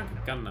up. I can't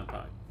get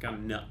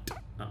gun nut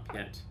up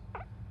yet.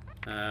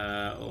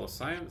 Or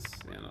science?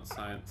 Yeah, not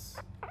science.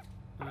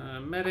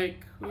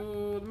 Medic.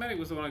 Ooh, the medic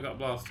was the one I got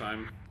last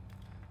time.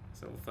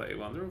 It's level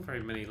 31. They're all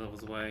very many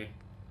levels away.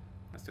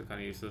 That's still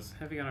kind of useless.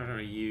 Heavy gun I don't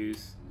really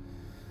use.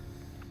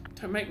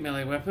 Don't make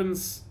melee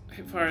weapons.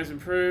 Hipfire is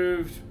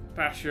improved.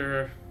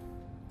 Basher.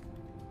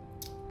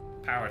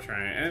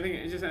 Powertrain.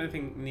 Anything, just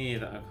anything near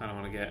that I kind of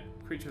want to get.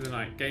 Creature of the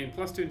night. Gain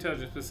 +2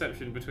 intelligence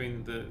perception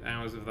between the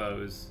hours of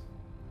those.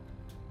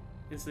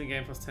 Instantly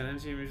gain +10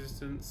 energy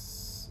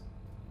resistance.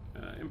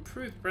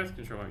 Improved breath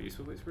control might be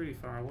useful, but it's really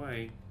far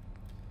away.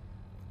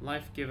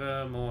 Life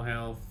giver, more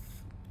health.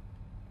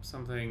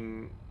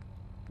 Something.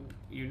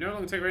 You no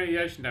longer take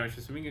radiation damage for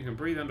swimming and can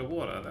breathe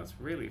underwater. That's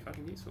really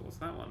fucking useful. What's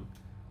that one?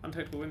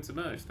 Undetectable when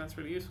submerged. That's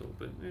really useful,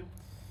 but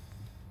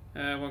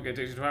yeah. Won't get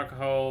addicted to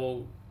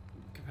alcohol.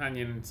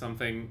 Companion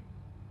something.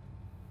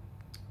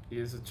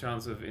 Here's a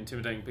chance of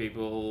intimidating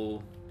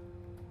people.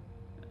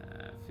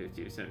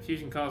 50%.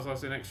 Fusion cars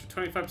last an extra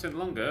 25%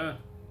 longer.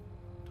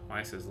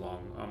 Twice as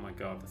long. Oh my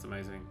god, that's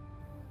amazing.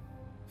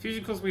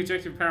 Fusion cores will be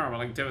ejected power armor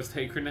like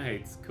devastating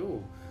grenades.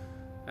 Cool.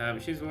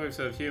 Machines will always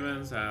serve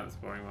humans. That's a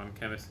boring one.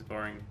 Chemist is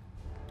boring.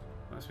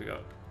 What else we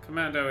got?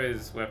 Commando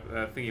is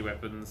thingy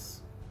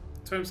weapons.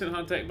 20%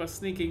 hard tech by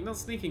sneaking. Not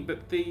sneaking,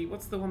 but the...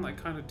 What's the one that I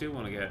kind of do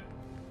want to get?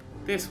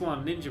 This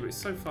one, ninja, but it's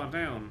so far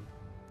down.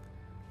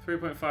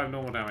 3.5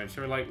 normal damage.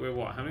 So we're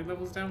what? How many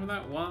levels down with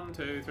that? 1,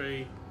 2,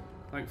 3...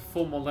 Like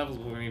 4 more levels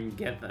before we even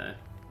get there.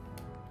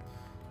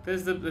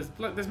 There's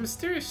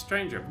Mysterious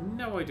Stranger. I have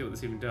no idea what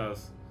this even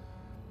does.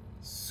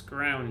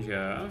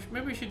 Scrounger. Oh,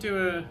 maybe we should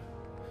do a...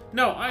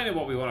 No, I know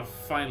what we want to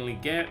finally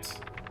get.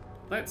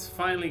 Let's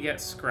finally get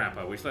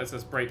Scrapper, which lets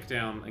us break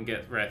down and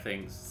get rare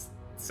things.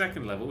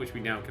 Second level, which we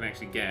now can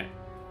actually get.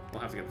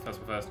 We'll have to get the first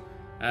one first.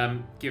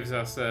 Gives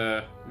us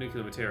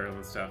nuclear material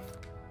and stuff.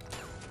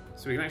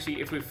 So we can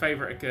actually, if we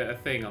favourite a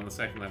thing on the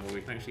second level,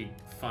 we can actually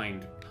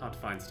find hard to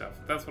find stuff.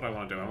 That's what I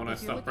want to do. I want to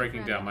start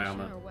breaking down my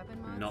armor,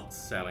 not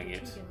selling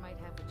it.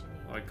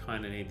 Well, I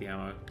kind of need the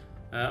ammo.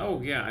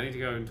 Oh yeah, I need to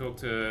go and talk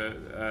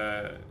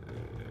to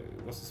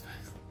what's his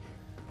face?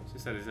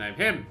 Just said his name.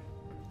 Him,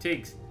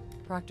 Tiggs.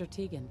 Proctor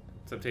Tegan.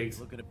 What's up, Tiggs?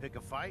 Looking to pick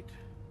a fight?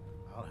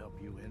 I'll help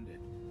you end it.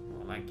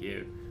 Well, thank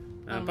you.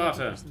 I'm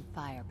Barter. looking for some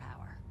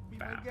firepower.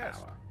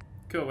 Firepower.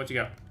 Cool. What you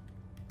got?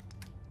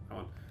 Come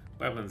on.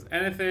 Weapons.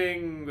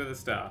 Anything with a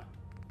star?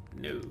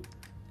 No.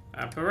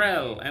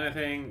 Perel.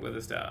 Anything with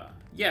a star?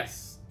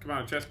 Yes.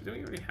 Commando chest. Do we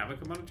already have a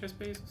commando chest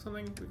piece or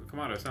something? We've got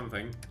commando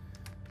something.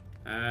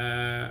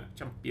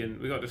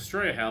 Champion. We got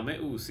destroyer helmet.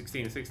 Ooh,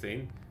 16 and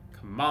 16.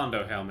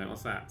 Commando helmet.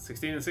 What's that?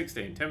 16 and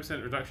 16.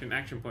 10% reduction in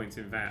action points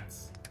in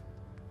VATS.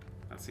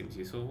 That seems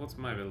useful. What's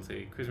my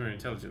ability? Charisma and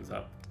intelligence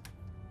up.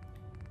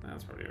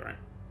 That's probably alright.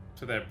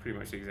 So they're pretty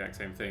much the exact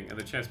same thing. And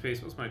the chest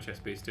piece. What's my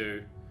chest piece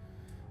do?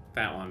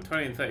 That one.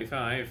 20 and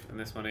 35. And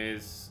this one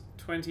is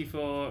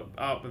 24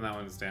 up and that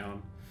one's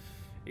down.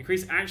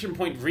 Increase action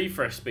point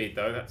refresh speed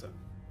though. That's a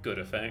good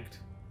effect.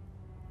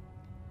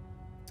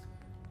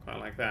 Quite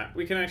like that.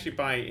 We can actually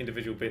buy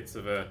individual bits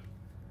of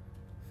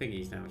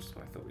thingies now, which is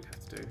what I thought we'd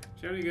have to do.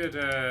 Generally good,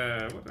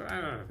 I don't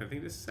know if I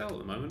think this is sell at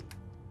the moment.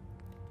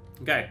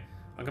 Okay,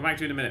 I'll come back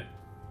to you in a minute.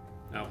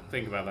 I'll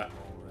think about that.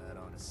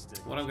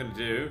 What I'm going to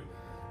do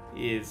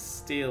is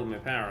steal my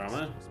power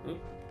armor.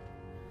 Oop.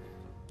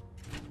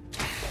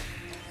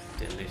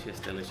 Delicious,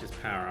 delicious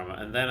power armor.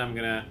 And then I'm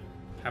going to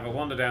have a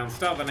wander down,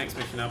 start the next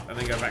mission up, and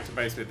then go back to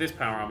base with this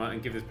power armor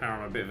and give this power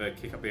armor a bit of a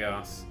kick up the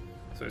arse.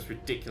 So it's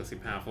ridiculously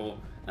powerful.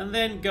 And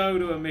then go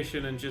to a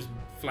mission and just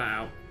flat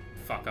out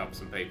fuck up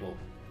some people.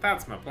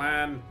 That's my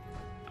plan.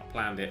 I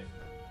planned it.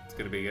 It's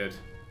going to be good.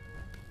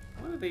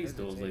 What are these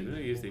doors lead? I'm going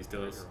to use these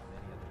doors.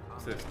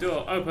 What's this?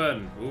 Door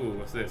open! Ooh,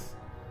 what's this?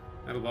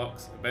 Metal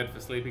box. A bed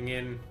for sleeping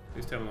in.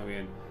 Whose terminal are we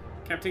in?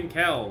 Captain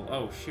Kell.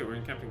 Oh shit, we're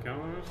in Captain Kell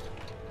almost?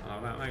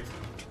 Oh, that, thanks.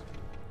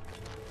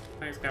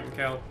 Thanks, Captain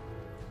Kell.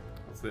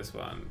 What's this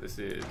one? This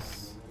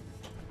is...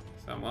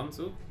 someone's.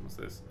 Oh, what's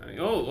this?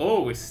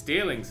 Oh, we're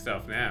stealing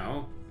stuff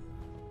now.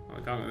 Oh,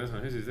 I can't get this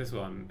one. Whose is this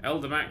one?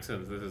 Elder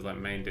Maxon's. This is like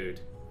main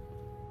dude.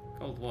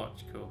 Gold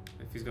watch. Cool.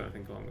 If he's got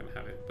anything cool, I'm going to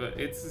have it. But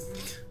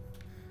it's...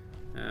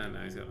 no,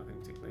 he's got nothing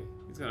particularly.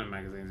 He's got no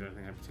magazines or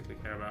anything I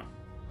particularly care about.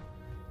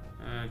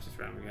 Just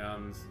random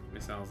guns,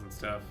 missiles and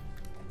stuff.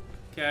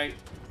 Okay.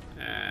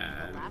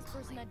 And...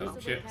 oh,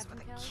 shit.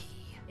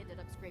 Ended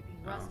up scraping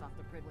rust off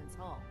the Pridwin's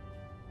hull.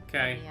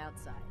 Okay. On the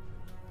outside.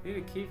 Need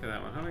a key for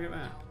that one. How do I get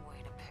that? No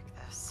way to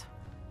pick this.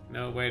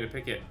 No way to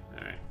pick it.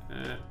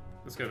 Alright.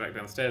 Let's go back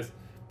downstairs.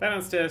 Back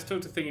downstairs,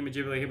 talk to Thingy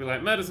Majibly. He'll be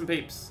like, murder some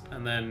peeps.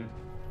 And then...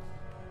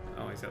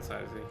 oh, he's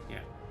outside, is he? Yeah.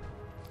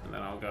 And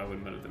then I'll go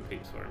and murder them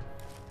peeps for him.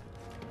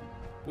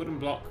 Wooden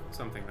block,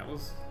 something that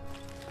was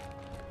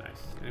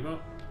nice. Any more?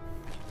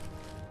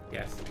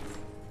 Yes.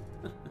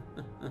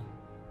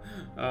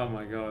 Oh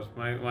my god,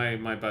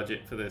 my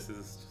budget for this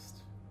is just...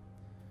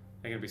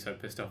 They're gonna be so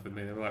pissed off with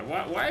me. They're like,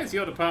 why is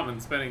your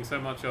department spending so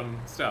much on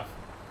stuff?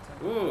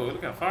 Ooh,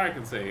 look how far I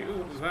can see. Ooh,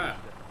 what was that?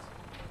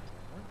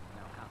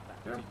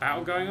 Is there a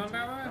battle going on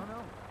down there?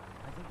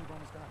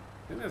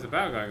 I think there's a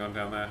battle going on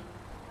down there.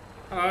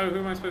 Hello, who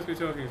am I supposed to be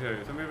talking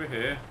to? Somebody over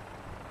here.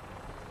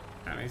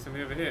 Apparently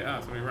somebody over here. Ah,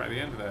 somebody right at the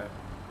end of there.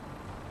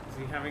 Is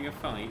he having a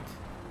fight?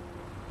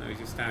 No, he's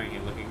just standing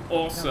here looking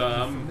awesome.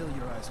 Now that you've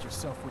familiarized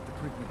yourself with the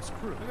Preakness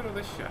crew. Look at all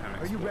this shit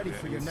having Are you ready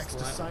for your exploded.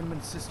 next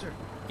assignment, sister?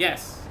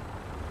 Yes.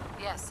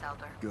 Yes,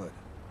 Elder. Good.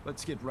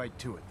 Let's get right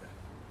to it then.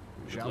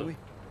 Shall we?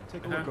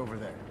 Take a look over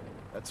there.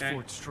 That's Okay.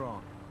 Fort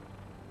Strong.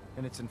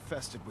 And it's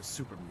infested with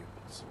super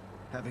mutants.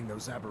 Having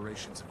those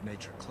aberrations of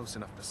nature close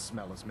enough to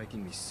smell is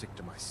making me sick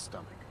to my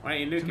stomach. Why don't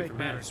you nuke To it make from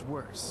here? matters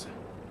worse,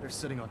 they're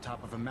sitting on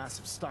top of a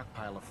massive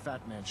stockpile of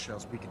Fat Man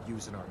shells we could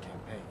use in our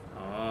campaign.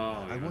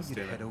 Oh, I want you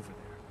to head over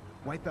there,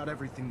 wipe out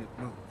everything that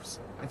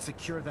moves, and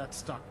secure that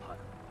stockpile.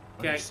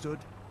 Okay. Understood?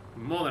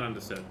 More than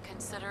understood.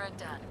 Consider it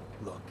done.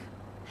 Look,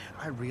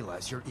 I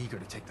realize you're eager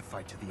to take the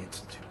fight to the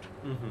Institute,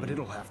 but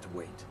it'll have to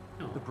wait.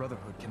 Oh. The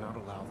Brotherhood cannot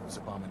allow those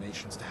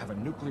abominations to have a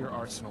nuclear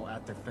arsenal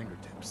at their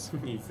fingertips.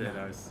 He said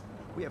I was...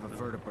 We have a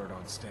vertibird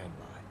on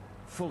standby,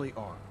 fully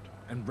armed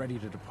and ready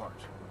to depart.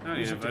 Oh,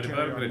 Use yeah, it to vertibird,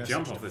 carry I'm our gonna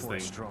jump message off to this Fort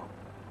thing. Strong,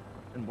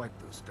 and wipe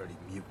those dirty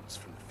mutants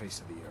from the face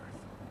of the earth.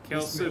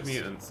 Kill Dismissed.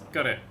 sub-mutants.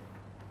 Got it.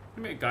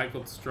 Give me a guy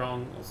called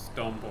Strong, or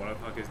Stomp, or whatever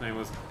the fuck his name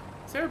was.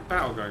 Is there a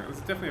battle going on? There's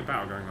definitely a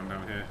battle going on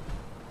down here.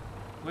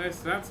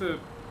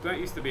 That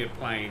used to be a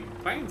plane.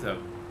 Planes are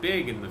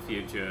big in the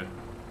future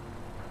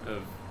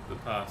of the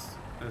past.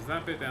 There's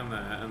that bit down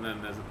there, and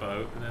then there's a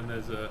boat, and then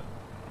there's a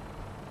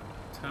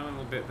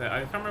terminal bit there.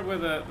 I can't remember where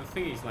the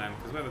thingies land,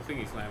 because where the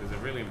thingies land is a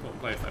really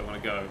important place that I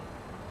want to go.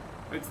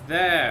 It's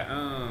there!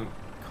 Oh,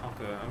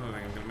 copper. I don't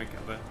think I'm going to make it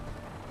up there.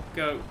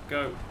 Go,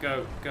 go,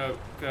 go, go,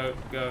 go,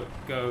 go,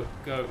 go,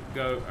 go,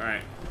 go.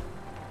 Alright.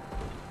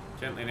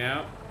 Gently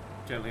now.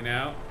 Gently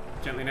now.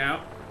 Gently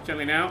now.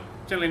 Gently now.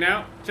 Gently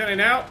now. Gently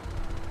now.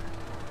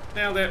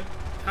 Nailed it.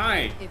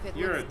 Hi.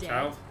 You're a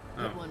child.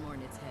 Put one more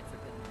in its head for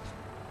good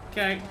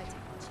measure. Okay.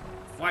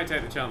 Why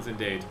take the chance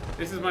indeed?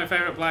 This is my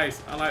favourite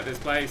place. I like this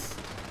place.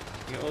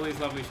 You get all these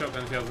lovely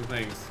shotgun shells and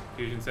things.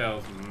 Fusion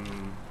cells.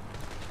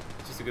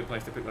 It's just a good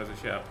place to pick loads of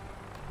shit up.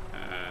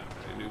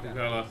 New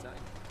controller.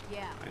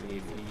 Yeah. I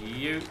need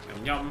you.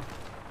 Yum yum.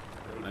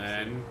 And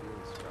then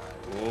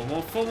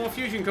four more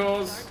fusion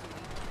cores.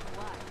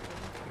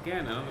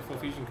 Again, another 4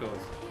 fusion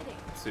cores.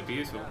 Super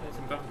useful.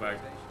 Some duffel bag.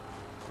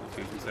 More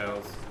fusion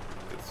cells.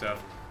 Good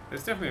stuff.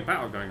 There's definitely a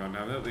battle going on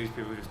now that these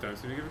people just don't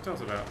seem to give a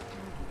toss about.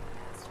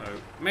 So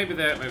maybe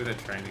they're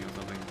training or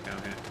something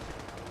down here.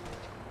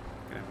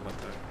 I'm gonna have a look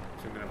though.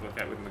 So I'm gonna have a look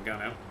at it with my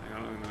gun out. Hang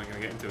on, and then I'm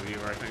gonna get into a view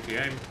where I can actually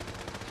aim.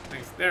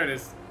 Thanks. There it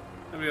is.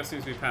 Nobody else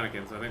seems to be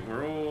panicking, so I think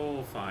we're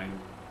all fine.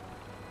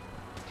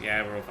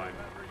 Yeah, we're all fine.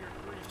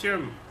 Shoot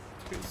him!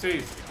 Shoot the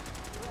seas.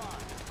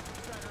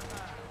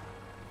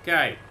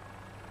 Okay.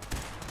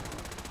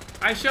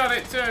 I shot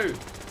it too!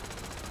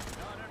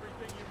 Not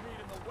everything you read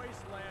in the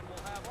wasteland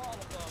will have all of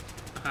them.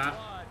 But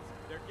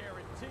they're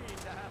guaranteed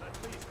to have at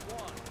least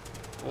one.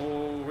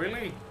 Oh,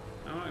 really?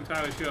 I'm not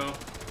entirely sure.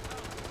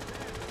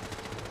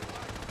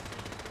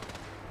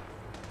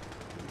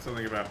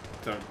 Something about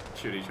don't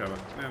shoot each other.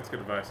 Yeah, that's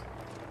good advice.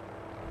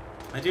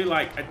 I do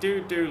like that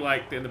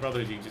in the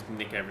Brotherhood you just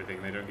nick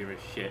everything. They don't give a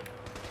shit.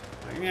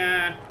 Like,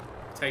 yeah,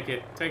 take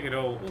it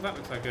all. Oh, that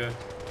looks like a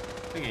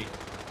thingy.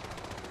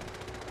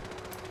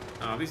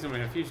 Oh, these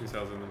normally have fusion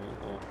cells in them,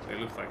 or it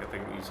looks like a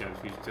thing that usually has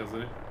fusion cells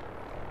in it.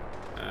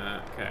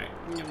 Okay.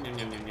 Yum yum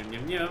yum yum yum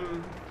yum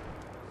yum.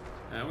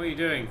 What are you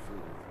doing?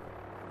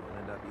 We'll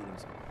end up eating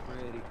some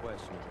pretty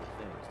questionable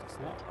things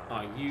to What stop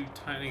are you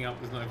tightening up?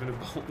 There's not even a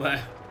bolt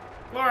there.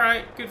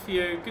 Alright, good for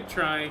you. Good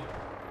try.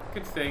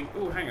 Good thing.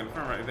 Oh, hang on.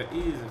 Right, there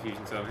is a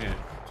fusion cell here.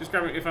 Just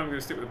grab it if I'm going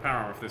to stick with the power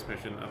armor for this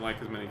mission. I'd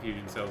like as many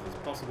fusion cells as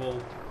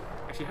possible.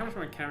 Actually, how much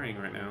am I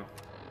carrying right now?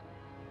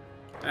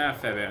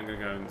 Fair bit. I'm going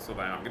to go and sort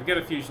that out. I'm going to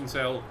get a fusion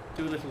cell,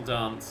 do a little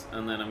dance,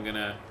 and then I'm going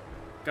to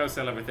go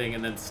sell everything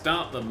and then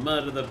start the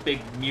Murder the Big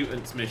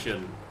Mutants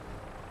mission.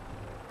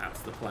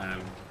 That's the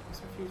plan. Is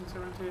there a fusion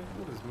cell around here?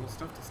 Oh, there's more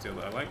stuff to steal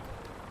that I like.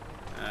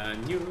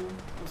 New.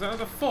 Was that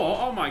another 4?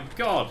 Oh my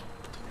god!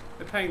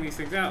 They're paying these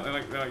things out. They're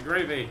like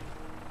gravy.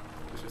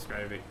 It's just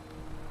gravy.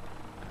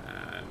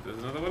 And there's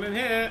another one in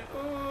here.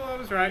 Oh, I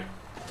was right.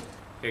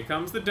 Here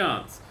comes the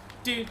dance.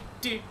 Yeah,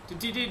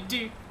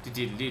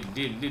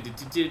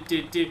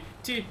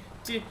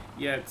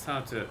 it's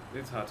hard to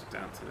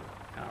dance to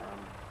power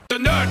armor. The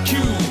Nerd3!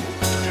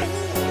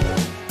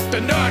 The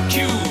Nerd3!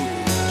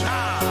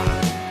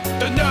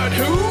 The Nerd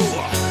who?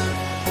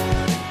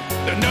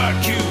 The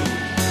Nerd3!